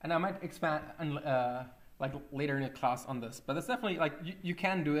I might expand, like later in the class on this. But it's definitely like you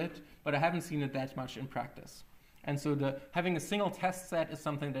can do it, but I haven't seen it that much in practice. And so having a single test set is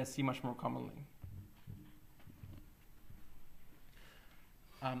something that I see much more commonly.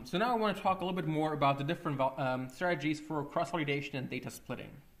 So now I want to talk a little bit more about the different strategies for cross-validation and data splitting.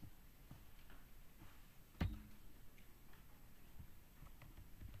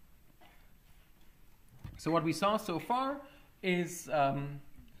 So what we saw so far is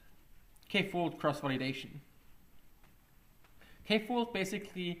k-fold cross-validation. K-fold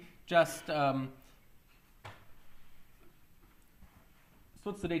basically just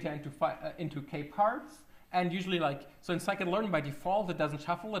splits the data into k parts, and usually so in scikit-learn by default it doesn't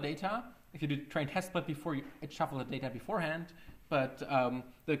shuffle the data. If you do train test split before, it shuffles the data beforehand, but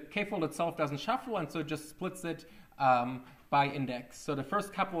the k-fold itself doesn't shuffle, and so it just splits it by index. So the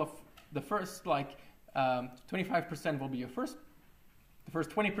first 25% will be your first. The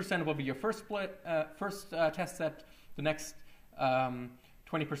first 20% will be your first test set. The next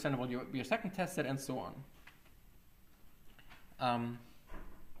 20% will be your second test set, and so on.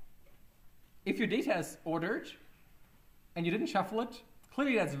 If your data is ordered and you didn't shuffle it,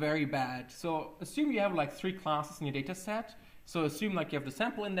 clearly that's very bad. So assume you have like 3 classes in your data set. So assume like you have the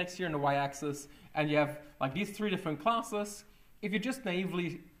sample index here on the y-axis, and you have like these 3 different classes. If you just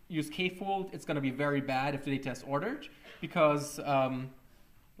naively use k-fold, it's going to be very bad if the data is ordered, because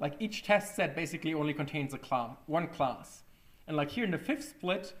like each test set basically only contains one class. And like here in the 5th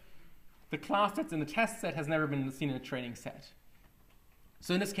split, the class that's in the test set has never been seen in a training set.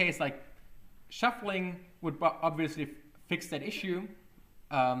 So in this case, like shuffling would obviously fix that issue.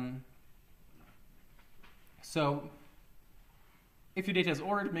 So if your data is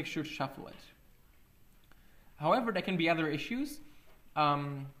ordered, make sure to shuffle it. However, there can be other issues.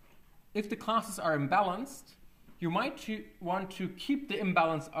 If the classes are imbalanced, you might want to keep the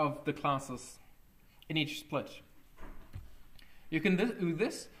imbalance of the classes in each split. You can do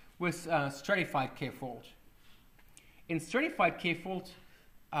this with stratified k-fold. In stratified k-fold,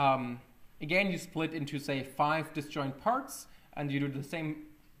 again, you split into, say, 5 disjoint parts, and you do the same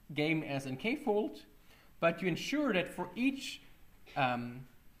game as in k-fold, but you ensure that for each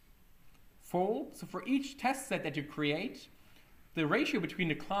fold, so for each test set that you create, the ratio between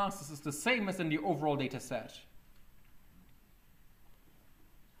the classes is the same as in the overall data set.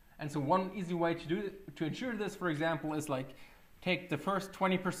 And so one easy way to ensure this, for example, is like take the first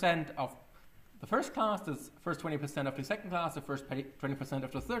 20% of the first class, the first 20% of the second class, the first 20%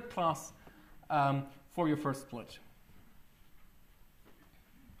 of the third class for your first split.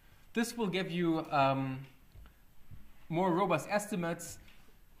 This will give you more robust estimates,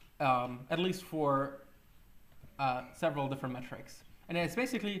 at least for several different metrics. And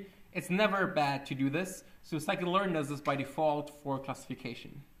it's never bad to do this. So scikit-learn does this by default for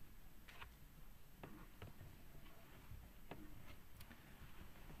classification.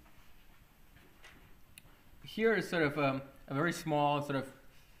 Here is sort of a very small sort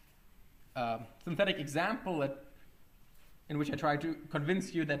of synthetic example in which I try to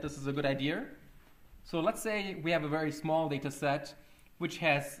convince you that this is a good idea. So let's say we have a very small data set which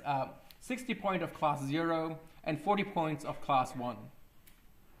has 60 points of class 0 and 40 points of class 1.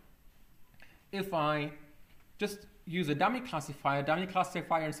 If I just use a dummy classifier in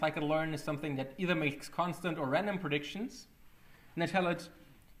scikit-learn is something that either makes constant or random predictions, and I tell it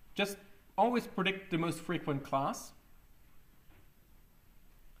just always predict the most frequent class.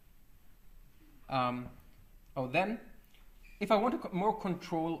 Then, if I want more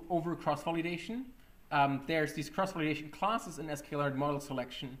control over cross-validation, there's these cross-validation classes in scikit-learn model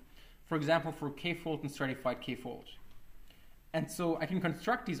selection. For example, for k-fold and stratified k-fold. And so I can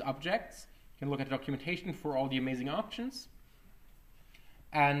construct these objects. You can look at the documentation for all the amazing options.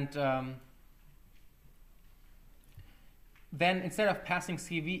 And then instead of passing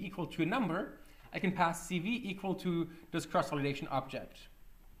CV equal to a number, I can pass CV equal to this cross-validation object.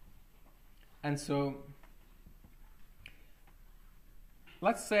 And so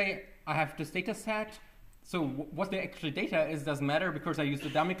let's say I have this data set. So what the actual data is doesn't matter because I use the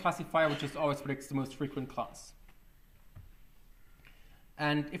dummy classifier, which just always predicts the most frequent class.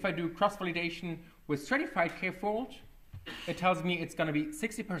 And if I do cross-validation with stratified k-fold, it tells me it's going to be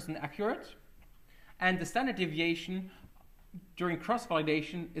 60% accurate. And the standard deviation during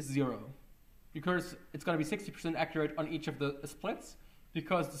cross-validation is 0, because it's going to be 60% accurate on each of the splits,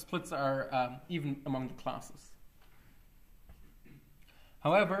 because the splits are even among the classes.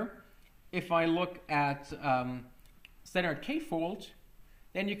 However, if I look at standard k-fold,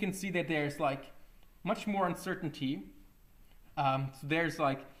 then you can see that there's like much more uncertainty. So there's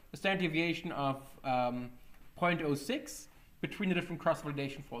like a standard deviation of 0.06 between the different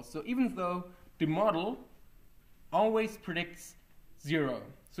cross-validation folds. So even though the model always predicts 0.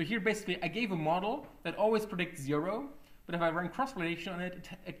 So here basically I gave a model that always predicts 0, but if I run cross-validation on it,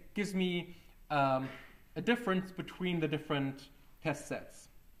 it gives me a difference between the different test sets.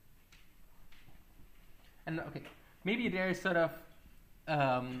 And okay, maybe there's sort of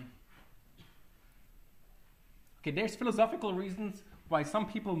there's philosophical reasons why some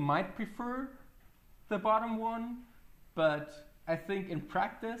people might prefer the bottom one, but I think in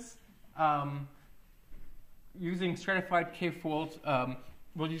practice, using stratified k-fold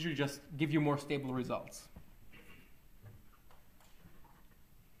will usually just give you more stable results.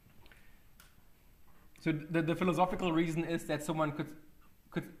 So the philosophical reason is that someone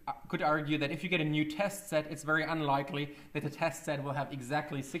could argue that if you get a new test set, it's very unlikely that the test set will have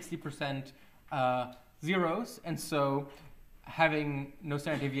exactly 60% zeros, and so having no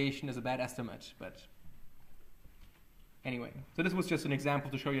standard deviation is a bad estimate. But anyway, so this was just an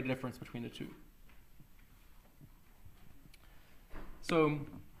example to show you the difference between the two. So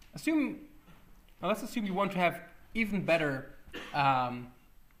let's assume you want to have even better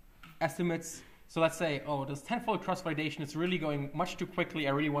estimates. So let's say, oh, this tenfold cross-validation is really going much too quickly.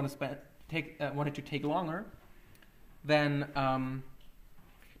 I really want to want it to take longer. Then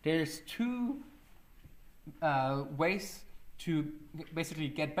there's two ways to basically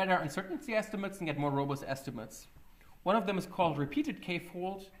get better uncertainty estimates and get more robust estimates. One of them is called repeated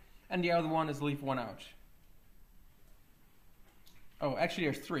k-fold, and the other one is leave one out. Oh, actually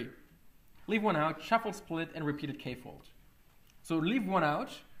there's three. Leave one out, shuffle split, and repeated k-fold. So leave one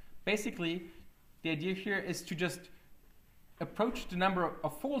out, basically the idea here is to just approach the number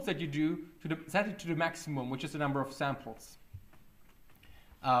of folds that you do to set it to the maximum, which is the number of samples.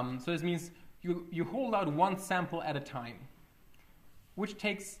 So this means you hold out one sample at a time, which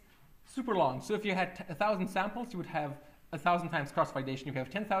takes super long. So if you had 1,000 samples, you would have 1,000 times cross-validation. If you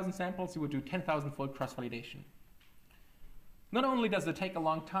have 10,000 samples, you would do 10,000-fold cross-validation. Not only does it take a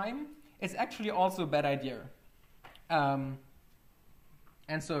long time, it's actually also a bad idea.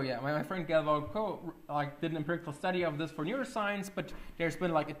 And so, yeah, my friend Galval did an empirical study of this for neuroscience, but there's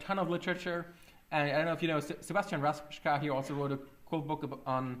been a ton of literature. And I don't know if you know Sebastian Raschka. He also wrote a cool book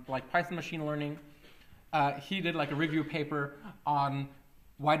on Python machine learning. He did a review paper on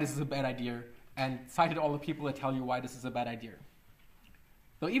why this is a bad idea and cited all the people that tell you why this is a bad idea.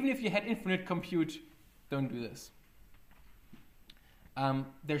 So even if you had infinite compute, don't do this.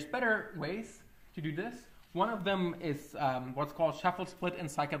 There's better ways to do this. One of them is what's called shuffle split in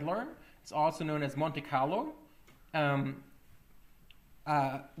scikit-learn. It's also known as Monte Carlo,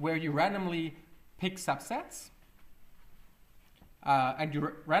 where you randomly pick subsets and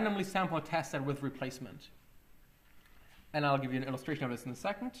you randomly sample a test set with replacement. And I'll give you an illustration of this in a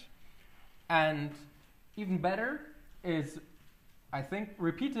second. And even better is, I think,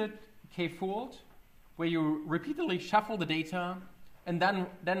 repeated k-fold, where you repeatedly shuffle the data and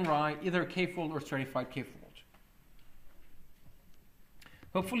then write either k-fold or stratified k-fold.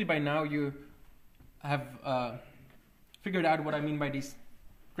 Hopefully by now you have figured out what I mean by these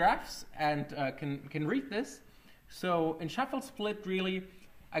graphs and can read this. So in shuffle split, really,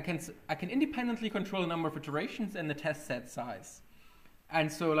 I can independently control the number of iterations and the test set size.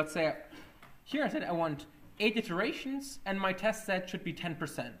 And so let's say here I said I want 8 iterations and my test set should be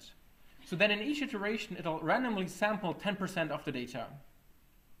 10%. So then in each iteration, it'll randomly sample 10% of the data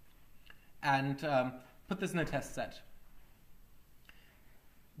and put this in a test set.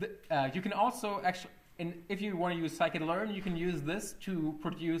 You can also actually, if you want to use scikit-learn, you can use this to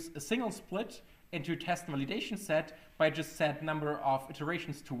produce a single split into a test and validation set by just set number of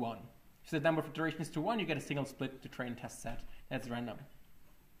iterations to 1. If you set number of iterations to 1, you get a single split to train test set. That's random.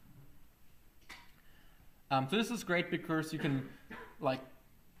 So this is great because you can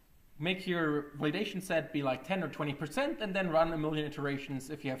make your validation set be 10 or 20% and then run 1 million iterations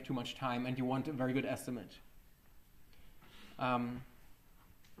if you have too much time and you want a very good estimate. So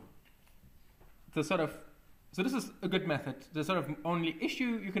this is a good method. The sort of only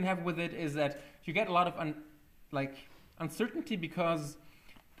issue you can have with it is that you get a lot of uncertainty because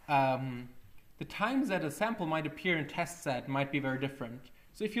the times that a sample might appear in test set might be very different.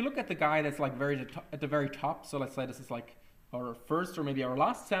 So if you look at the guy that's at the very top, so let's say this is our first or maybe our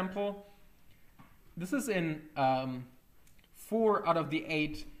last sample, this is in 4 out of the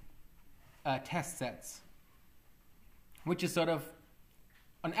 8 test sets, which is sort of,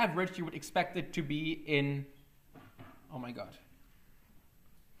 on average, you would expect it to be in, oh my god,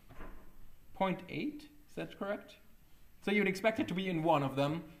 0.8, is that correct? So you would expect it to be in 1 of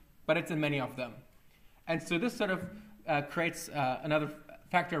them, but it's in many of them. And so this sort of creates another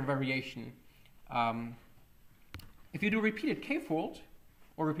factor of variation. If you do repeated k-fold,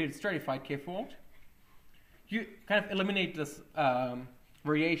 or repeated stratified k-fold, you kind of eliminate this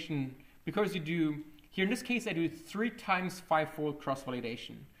variation because you do, here in this case, I do 3 times 5-fold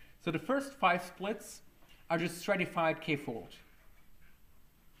cross-validation. So the first 5 splits are just stratified k-fold.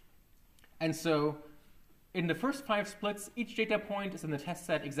 And so in the first 5 splits, each data point is in the test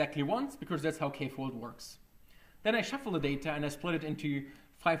set exactly once because that's how k-fold works. Then I shuffle the data and I split it into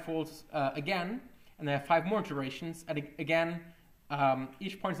 5 folds again, and I have 5 more iterations, and again,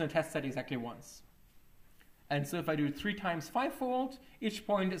 each point is in the test set exactly once. And so if I do 3 times 5-fold, each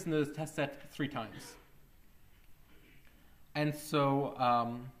point is in the test set 3 times. And so,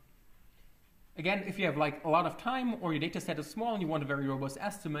 again, if you have like a lot of time or your data set is small and you want a very robust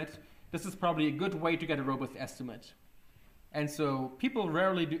estimate, this is probably a good way to get a robust estimate. And so people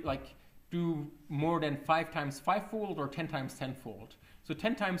rarely do more than 5 times 5-fold or 10 times 10-fold. So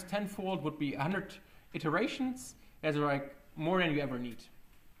 10 times 10-fold would be 100 iterations. That's like more than you ever need.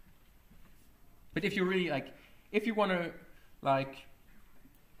 But if you really if you want to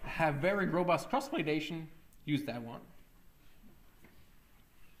have very robust cross-validation, use that one.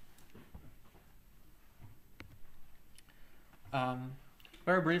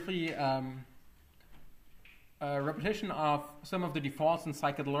 Very briefly, a repetition of some of the defaults in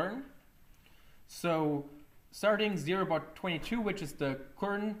scikit-learn. So starting 0.22, which is the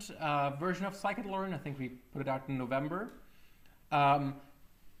current version of scikit-learn, I think we put it out in November.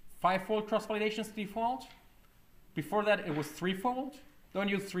 5-fold cross-validation is the default. Before that, it was 3-fold. Don't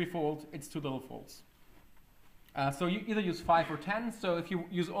use 3-fold, it's too little folds. So you either use 5 or 10. So if you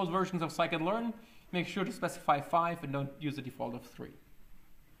use old versions of scikit-learn, make sure to specify 5 and don't use the default of 3.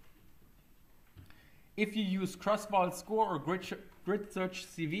 If you use cross-val score or grid search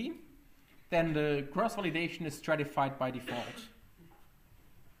CV, then the cross-validation is stratified by default.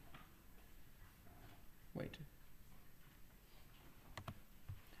 Wait.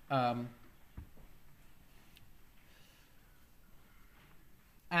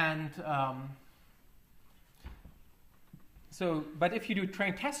 But if you do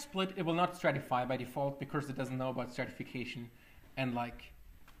train test split, it will not stratify by default because it doesn't know about stratification. And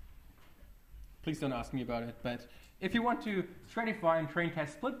please don't ask me about it, but if you want to stratify and train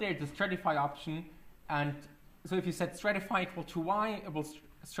test split, there's the stratify option. And so if you set stratify equal to y, it will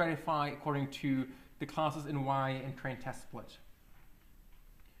stratify according to the classes in y and train test split.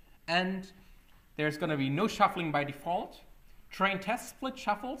 And there's going to be no shuffling by default. Train test split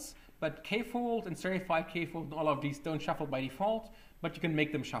shuffles, but k-fold and stratified k-fold and all of these don't shuffle by default, but you can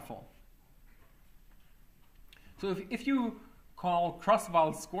make them shuffle. So if you call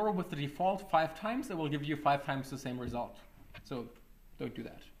cross-val score with the default 5 times, it will give you 5 times the same result. So don't do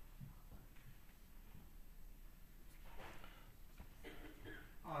that.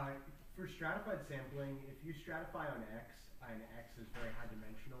 For stratified sampling, if you stratify on X and X is very high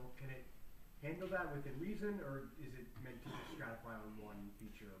dimensional, can it handle that within reason, or is it meant to just stratify on one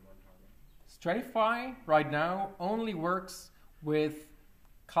feature or one target? Stratify right now only works with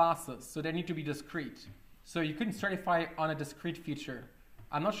classes, so they need to be discrete. So you couldn't stratify on a discrete feature.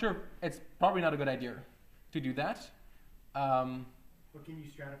 I'm not sure, it's probably not a good idea to do that. But can you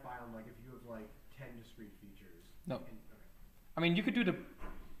stratify on if you have 10 discrete features? No. Okay. I mean, you could do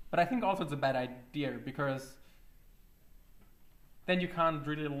but I think also it's a bad idea because then you can't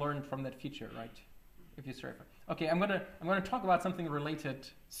really learn from that feature, right? If you stratify. Okay, I'm gonna talk about something related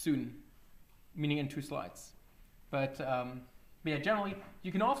soon, meaning in 2 slides. But yeah, generally,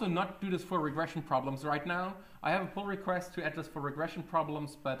 you can also not do this for regression problems right now. I have a pull request to add this for regression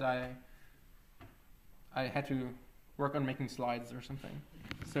problems, but I had to work on making slides or something,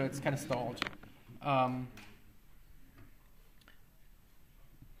 so it's kind of stalled.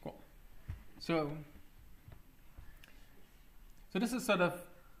 Cool. So this is sort of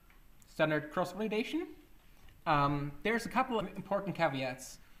standard cross-validation. There's a couple of important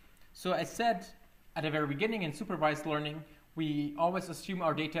caveats. So I said at the very beginning in supervised learning, we always assume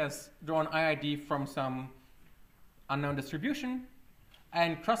our data is drawn IID from some unknown distribution,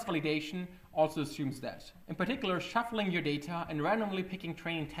 and cross-validation also assumes that. In particular, shuffling your data and randomly picking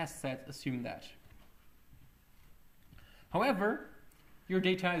training test sets assume that. However, your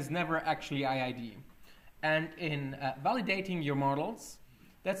data is never actually IID. And in validating your models,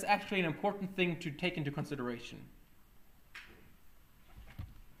 that's actually an important thing to take into consideration.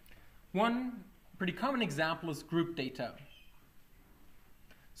 One pretty common example is group data.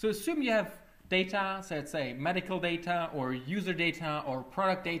 So assume you have data, so let's say medical data or user data or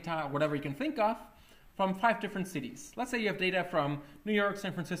product data, or whatever you can think of, from 5 different cities. Let's say you have data from New York,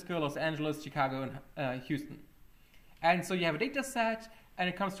 San Francisco, Los Angeles, Chicago, and Houston. And so you have a data set, and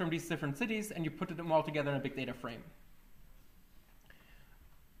it comes from these different cities, and you put them all together in a big data frame.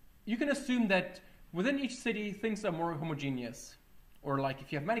 You can assume that within each city, things are more homogeneous. Or like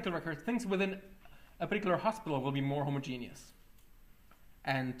if you have medical records, things within a particular hospital will be more homogeneous.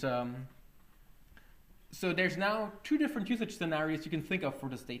 And so there's now two different usage scenarios you can think of for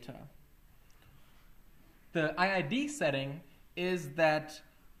this data. The IID setting is that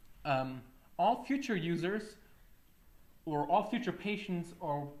all future users or all future patients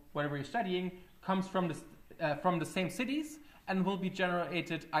or whatever you're studying comes from the same cities and will be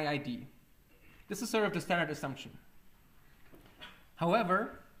generated IID. This is sort of the standard assumption.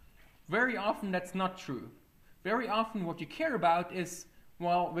 However, very often that's not true. Very often what you care about is,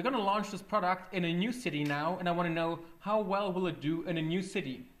 well, we're going to launch this product in a new city now, and I want to know how well will it do in a new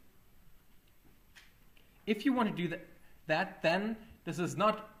city. If you want to do that, then this is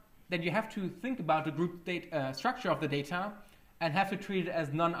not. Then you have to think about the group data, structure of the data, and have to treat it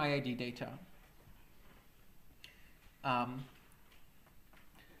as non-IID data.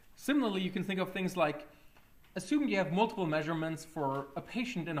 Similarly, you can think of things like, assume you have multiple measurements for a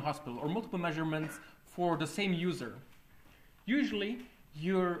patient in a hospital, or multiple measurements for the same user. Usually,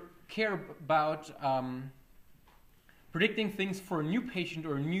 you care about predicting things for a new patient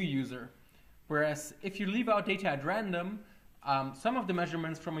or a new user. Whereas if you leave out data at random, some of the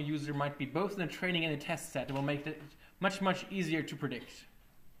measurements from a user might be both in a training and a test set. It will make it much, much easier to predict.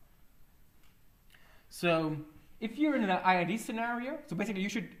 So if you're in an IID scenario, so basically you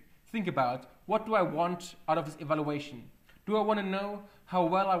should think about, what do I want out of this evaluation? Do I want to know how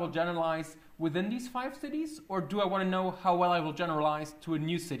well I will generalize within these 5 cities, or do I want to know how well I will generalize to a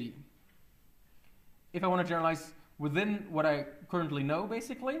new city? If I want to generalize within what I currently know,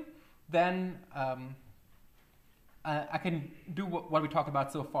 basically, then I can do what we talked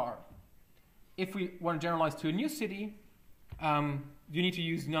about so far. If we want to generalize to a new city, you need to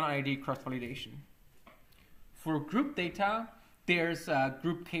use non-IID cross-validation. For group data, there's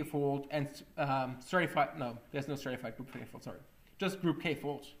group k-fold and stratified, no, there's no stratified group k-fold, sorry. Just group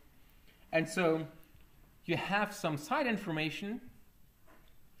k-fold. And so you have some side information,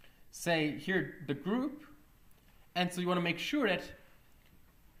 say here the group, and so you want to make sure that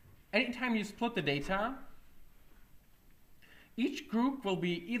anytime you split the data, each group will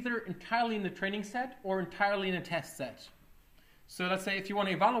be either entirely in the training set or entirely in a test set. So let's say if you want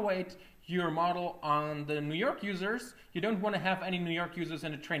to evaluate your model on the New York users, you don't want to have any New York users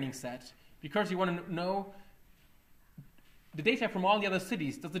in the training set, because you want to know the data from all the other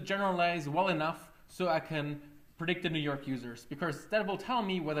cities. Does it generalize well enough so I can predict the New York users? Because that will tell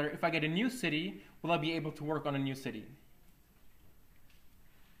me whether if I get a new city, will I be able to work on a new city?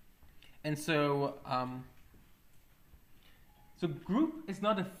 And so, so group is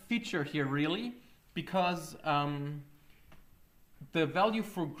not a feature here really, because the value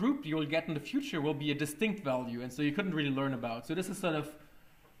for group you will get in the future will be a distinct value, and so you couldn't really learn about. So this is sort of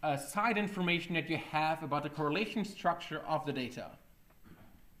side information that you have about the correlation structure of the data.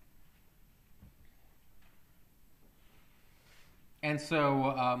 And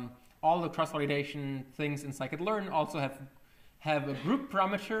so all the cross-validation things in scikit-learn also have a group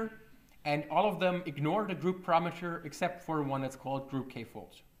parameter, and all of them ignore the group parameter except for one that's called group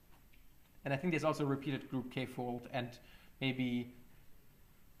k-fold. And I think there's also repeated group k-fold and maybe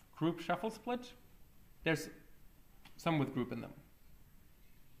group shuffle split. There's some with group in them.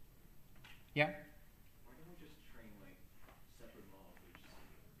 Yeah? Why don't we just train like separate models for each city?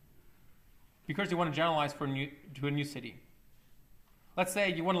 Because you want to generalize to a new city. Let's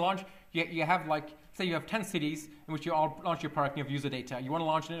say you want to launch, you have like, say you have 10 cities in which you all launch your product and you have user data. You want to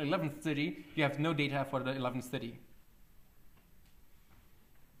launch in an 11th city, you have no data for the 11th city.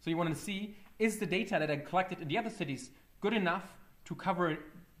 So you want to see, is the data that I collected in the other cities good enough to cover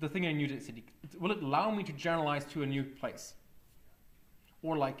the thing in a new city? Will it allow me to generalize to a new place?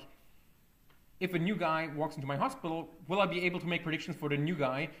 Or like, if a new guy walks into my hospital, will I be able to make predictions for the new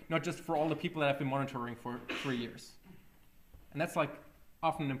guy, not just for all the people that I've been monitoring for 3 years? And that's like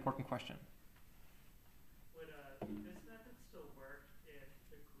often an important question. Would this method still work if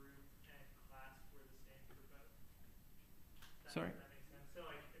the group and class were the same for both? Sorry? That makes sense. So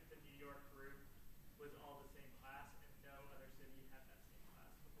like if the New York group was all the same class and no other city had that same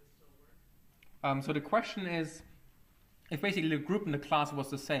class, would this still work? So the question is, if basically the group and the class was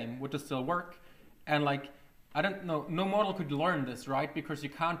the same, would this still work? And like, I don't know, no model could learn this, right? Because you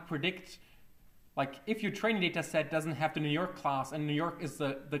can't predict, like if your training data set doesn't have the New York class and New York is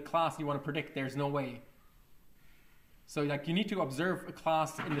the class you want to predict, there's no way. So like you need to observe a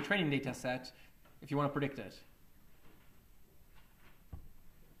class in the training data set if you want to predict it.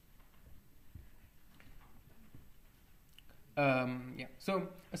 Yeah. So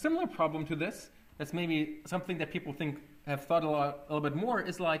a similar problem to this, that's maybe something that people have thought a little bit more,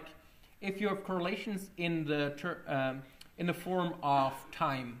 is like, if you have correlations in the form of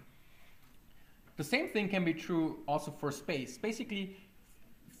time. The same thing can be true also for space. Basically,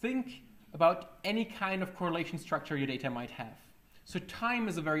 think about any kind of correlation structure your data might have. So time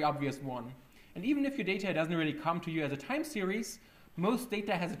is a very obvious one. And even if your data doesn't really come to you as a time series, most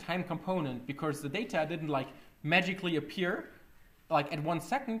data has a time component because the data didn't like magically appear like at 1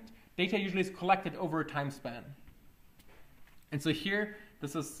 second. Data usually is collected over a time span. And so here,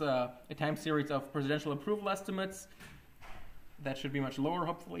 this is a time series of presidential approval estimates. That should be much lower,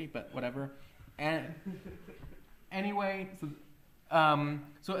 hopefully, but whatever. And anyway,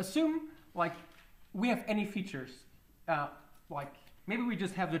 so assume like we have any features, like maybe we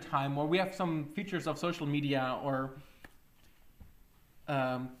just have the time, or we have some features of social media, or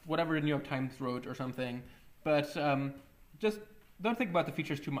whatever the New York Times wrote or something. But just don't think about the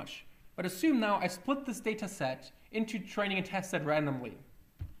features too much. But assume now I split this data set into training and test set randomly.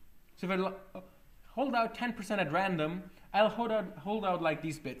 So if I hold out 10% at random, I'll hold out like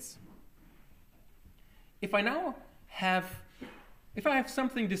these bits. If I have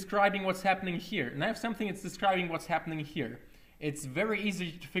something describing what's happening here, and I have something that's describing what's happening here, it's very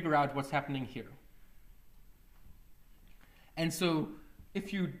easy to figure out what's happening here. And so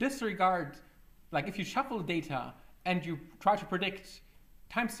if you disregard, like if you shuffle data and you try to predict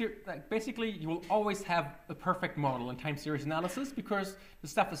time series, like basically you will always have a perfect model in time series analysis because the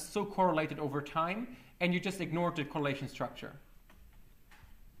stuff is so correlated over time and you just ignore the correlation structure.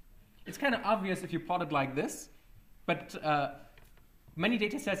 It's kind of obvious if you plot it like this, but many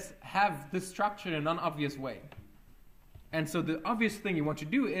data sets have this structure in a non-obvious way. And so the obvious thing you want to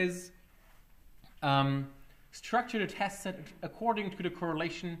do is structure the test set according to the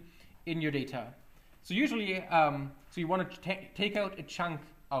correlation in your data. So usually, so you want to take out a chunk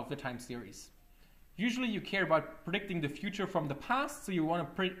of the time series. Usually you care about predicting the future from the past, so you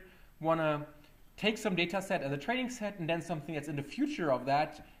want to take some data set as a training set and then something that's in the future of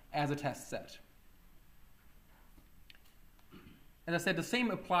that as a test set. As I said, the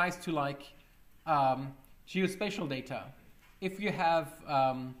same applies to like geospatial data. If you have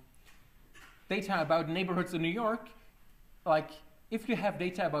data about neighborhoods in New York, like if you have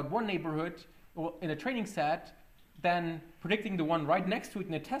data about one neighborhood in a training set, then predicting the one right next to it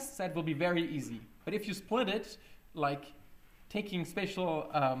in a test set will be very easy. But if you split it, like taking spatial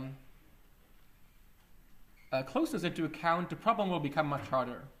closeness into account, the problem will become much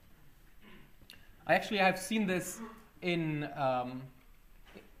harder. I actually have seen this in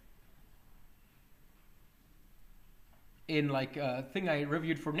like a thing I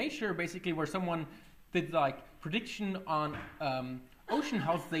reviewed for Nature, basically where someone did like prediction on ocean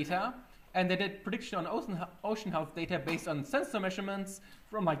health data, and they did prediction on ocean health data based on sensor measurements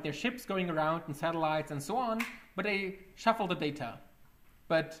from like their ships going around and satellites and so on, but they shuffled the data.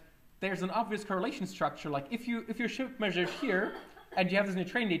 But there's an obvious correlation structure, like if your ship measured here, and you have this in your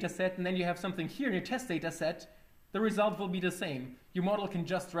training data set, and then you have something here in your test data set, the result will be the same. Your model can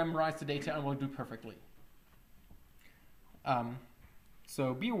just memorize the data and will do perfectly.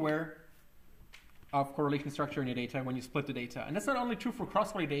 So be aware of correlation structure in your data when you split the data. And that's not only true for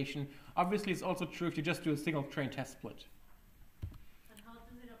cross-validation, obviously it's also true if you just do a single train test split. And how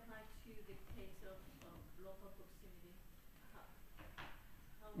does it apply to the case of local proximity?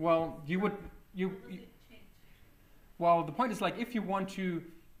 Well, how does it change? Well, the point is like if you want to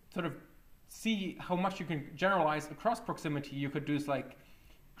sort of see how much you can generalize across proximity, you could do is like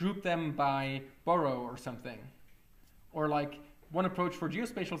group them by borough or something. Or like one approach for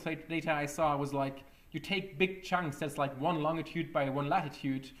geospatial data I saw was like you take big chunks that's like one longitude by one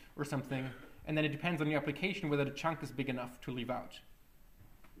latitude or something, and then it depends on your application whether the chunk is big enough to leave out.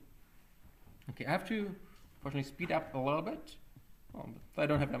 Okay, I have to unfortunately speed up a little bit. Oh, but I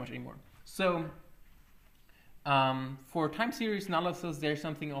don't have that much anymore. So for time series analysis, there's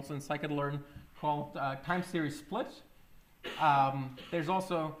something also in scikit-learn called time series split. There's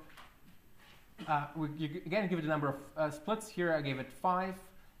also you again give it a number of splits. Here I gave it 5,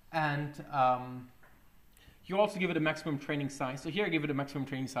 and you also give it a maximum training size. So here I give it a maximum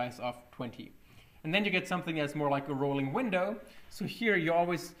training size of 20. And then you get something that's more like a rolling window. So here you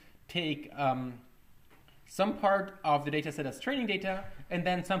always take some part of the data set as training data, and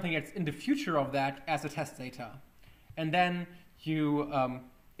then something that's in the future of that as a test data. And then you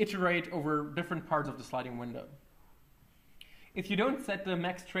iterate over different parts of the sliding window. If you don't set the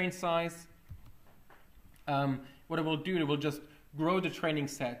max train size, what it will do, it will just grow the training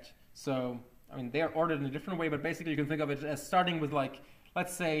set. So, I mean, they are ordered in a different way, but basically you can think of it as starting with like,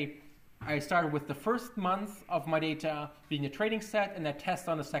 let's say I started with the first month of my data being a training set, and I test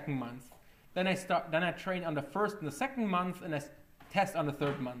on the second month. Then I train on the first and the second month, and I test on the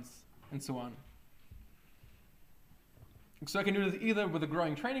third month. and so on. So I can do this either with a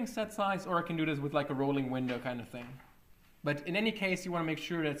growing training set size, or I can do this with like a rolling window kind of thing. But in any case, you want to make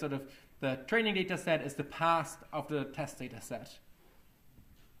sure that sort of the training data set is the past of the test data set,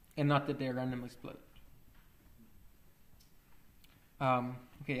 and not that they're randomly split.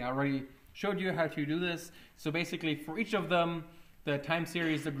 Okay, I already showed you how to do this. So basically, for each of them, the time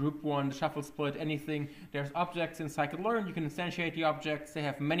series, the group one, the shuffle split, anything, there's objects in scikit-learn. You can instantiate the objects. They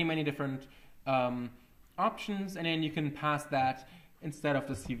have many, many different options, and then you can pass that instead of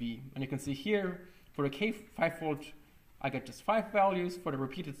the CV. And you can see here, for the K5-fold, I get just 5 values. For the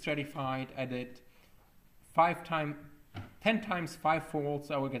repeated stratified, I did 10 times 5-fold,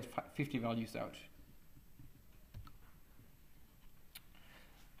 so I will get 50 values out.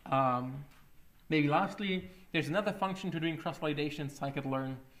 Maybe lastly, there's another function to doing cross-validation in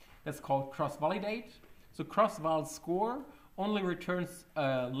scikit-learn that's called cross-validate. So cross-val score only returns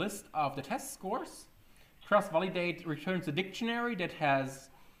a list of the test scores. Cross-validate returns a dictionary that has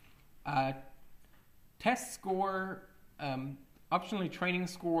test score, optionally training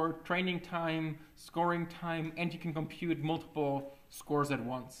score, training time, scoring time, and you can compute multiple scores at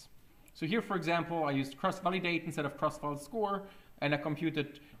once. So here, for example, I used cross-validate instead of cross-val score, and I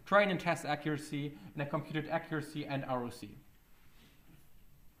computed train and test accuracy, and I computed accuracy and ROC.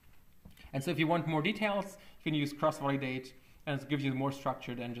 And so if you want more details, you can use cross-validate, and it gives you more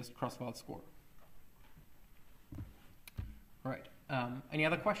structure than just cross-val score. All right. Any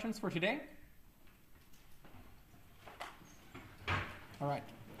other questions for today? All right.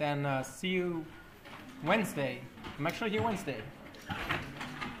 Then see you Wednesday. I'm actually here Wednesday.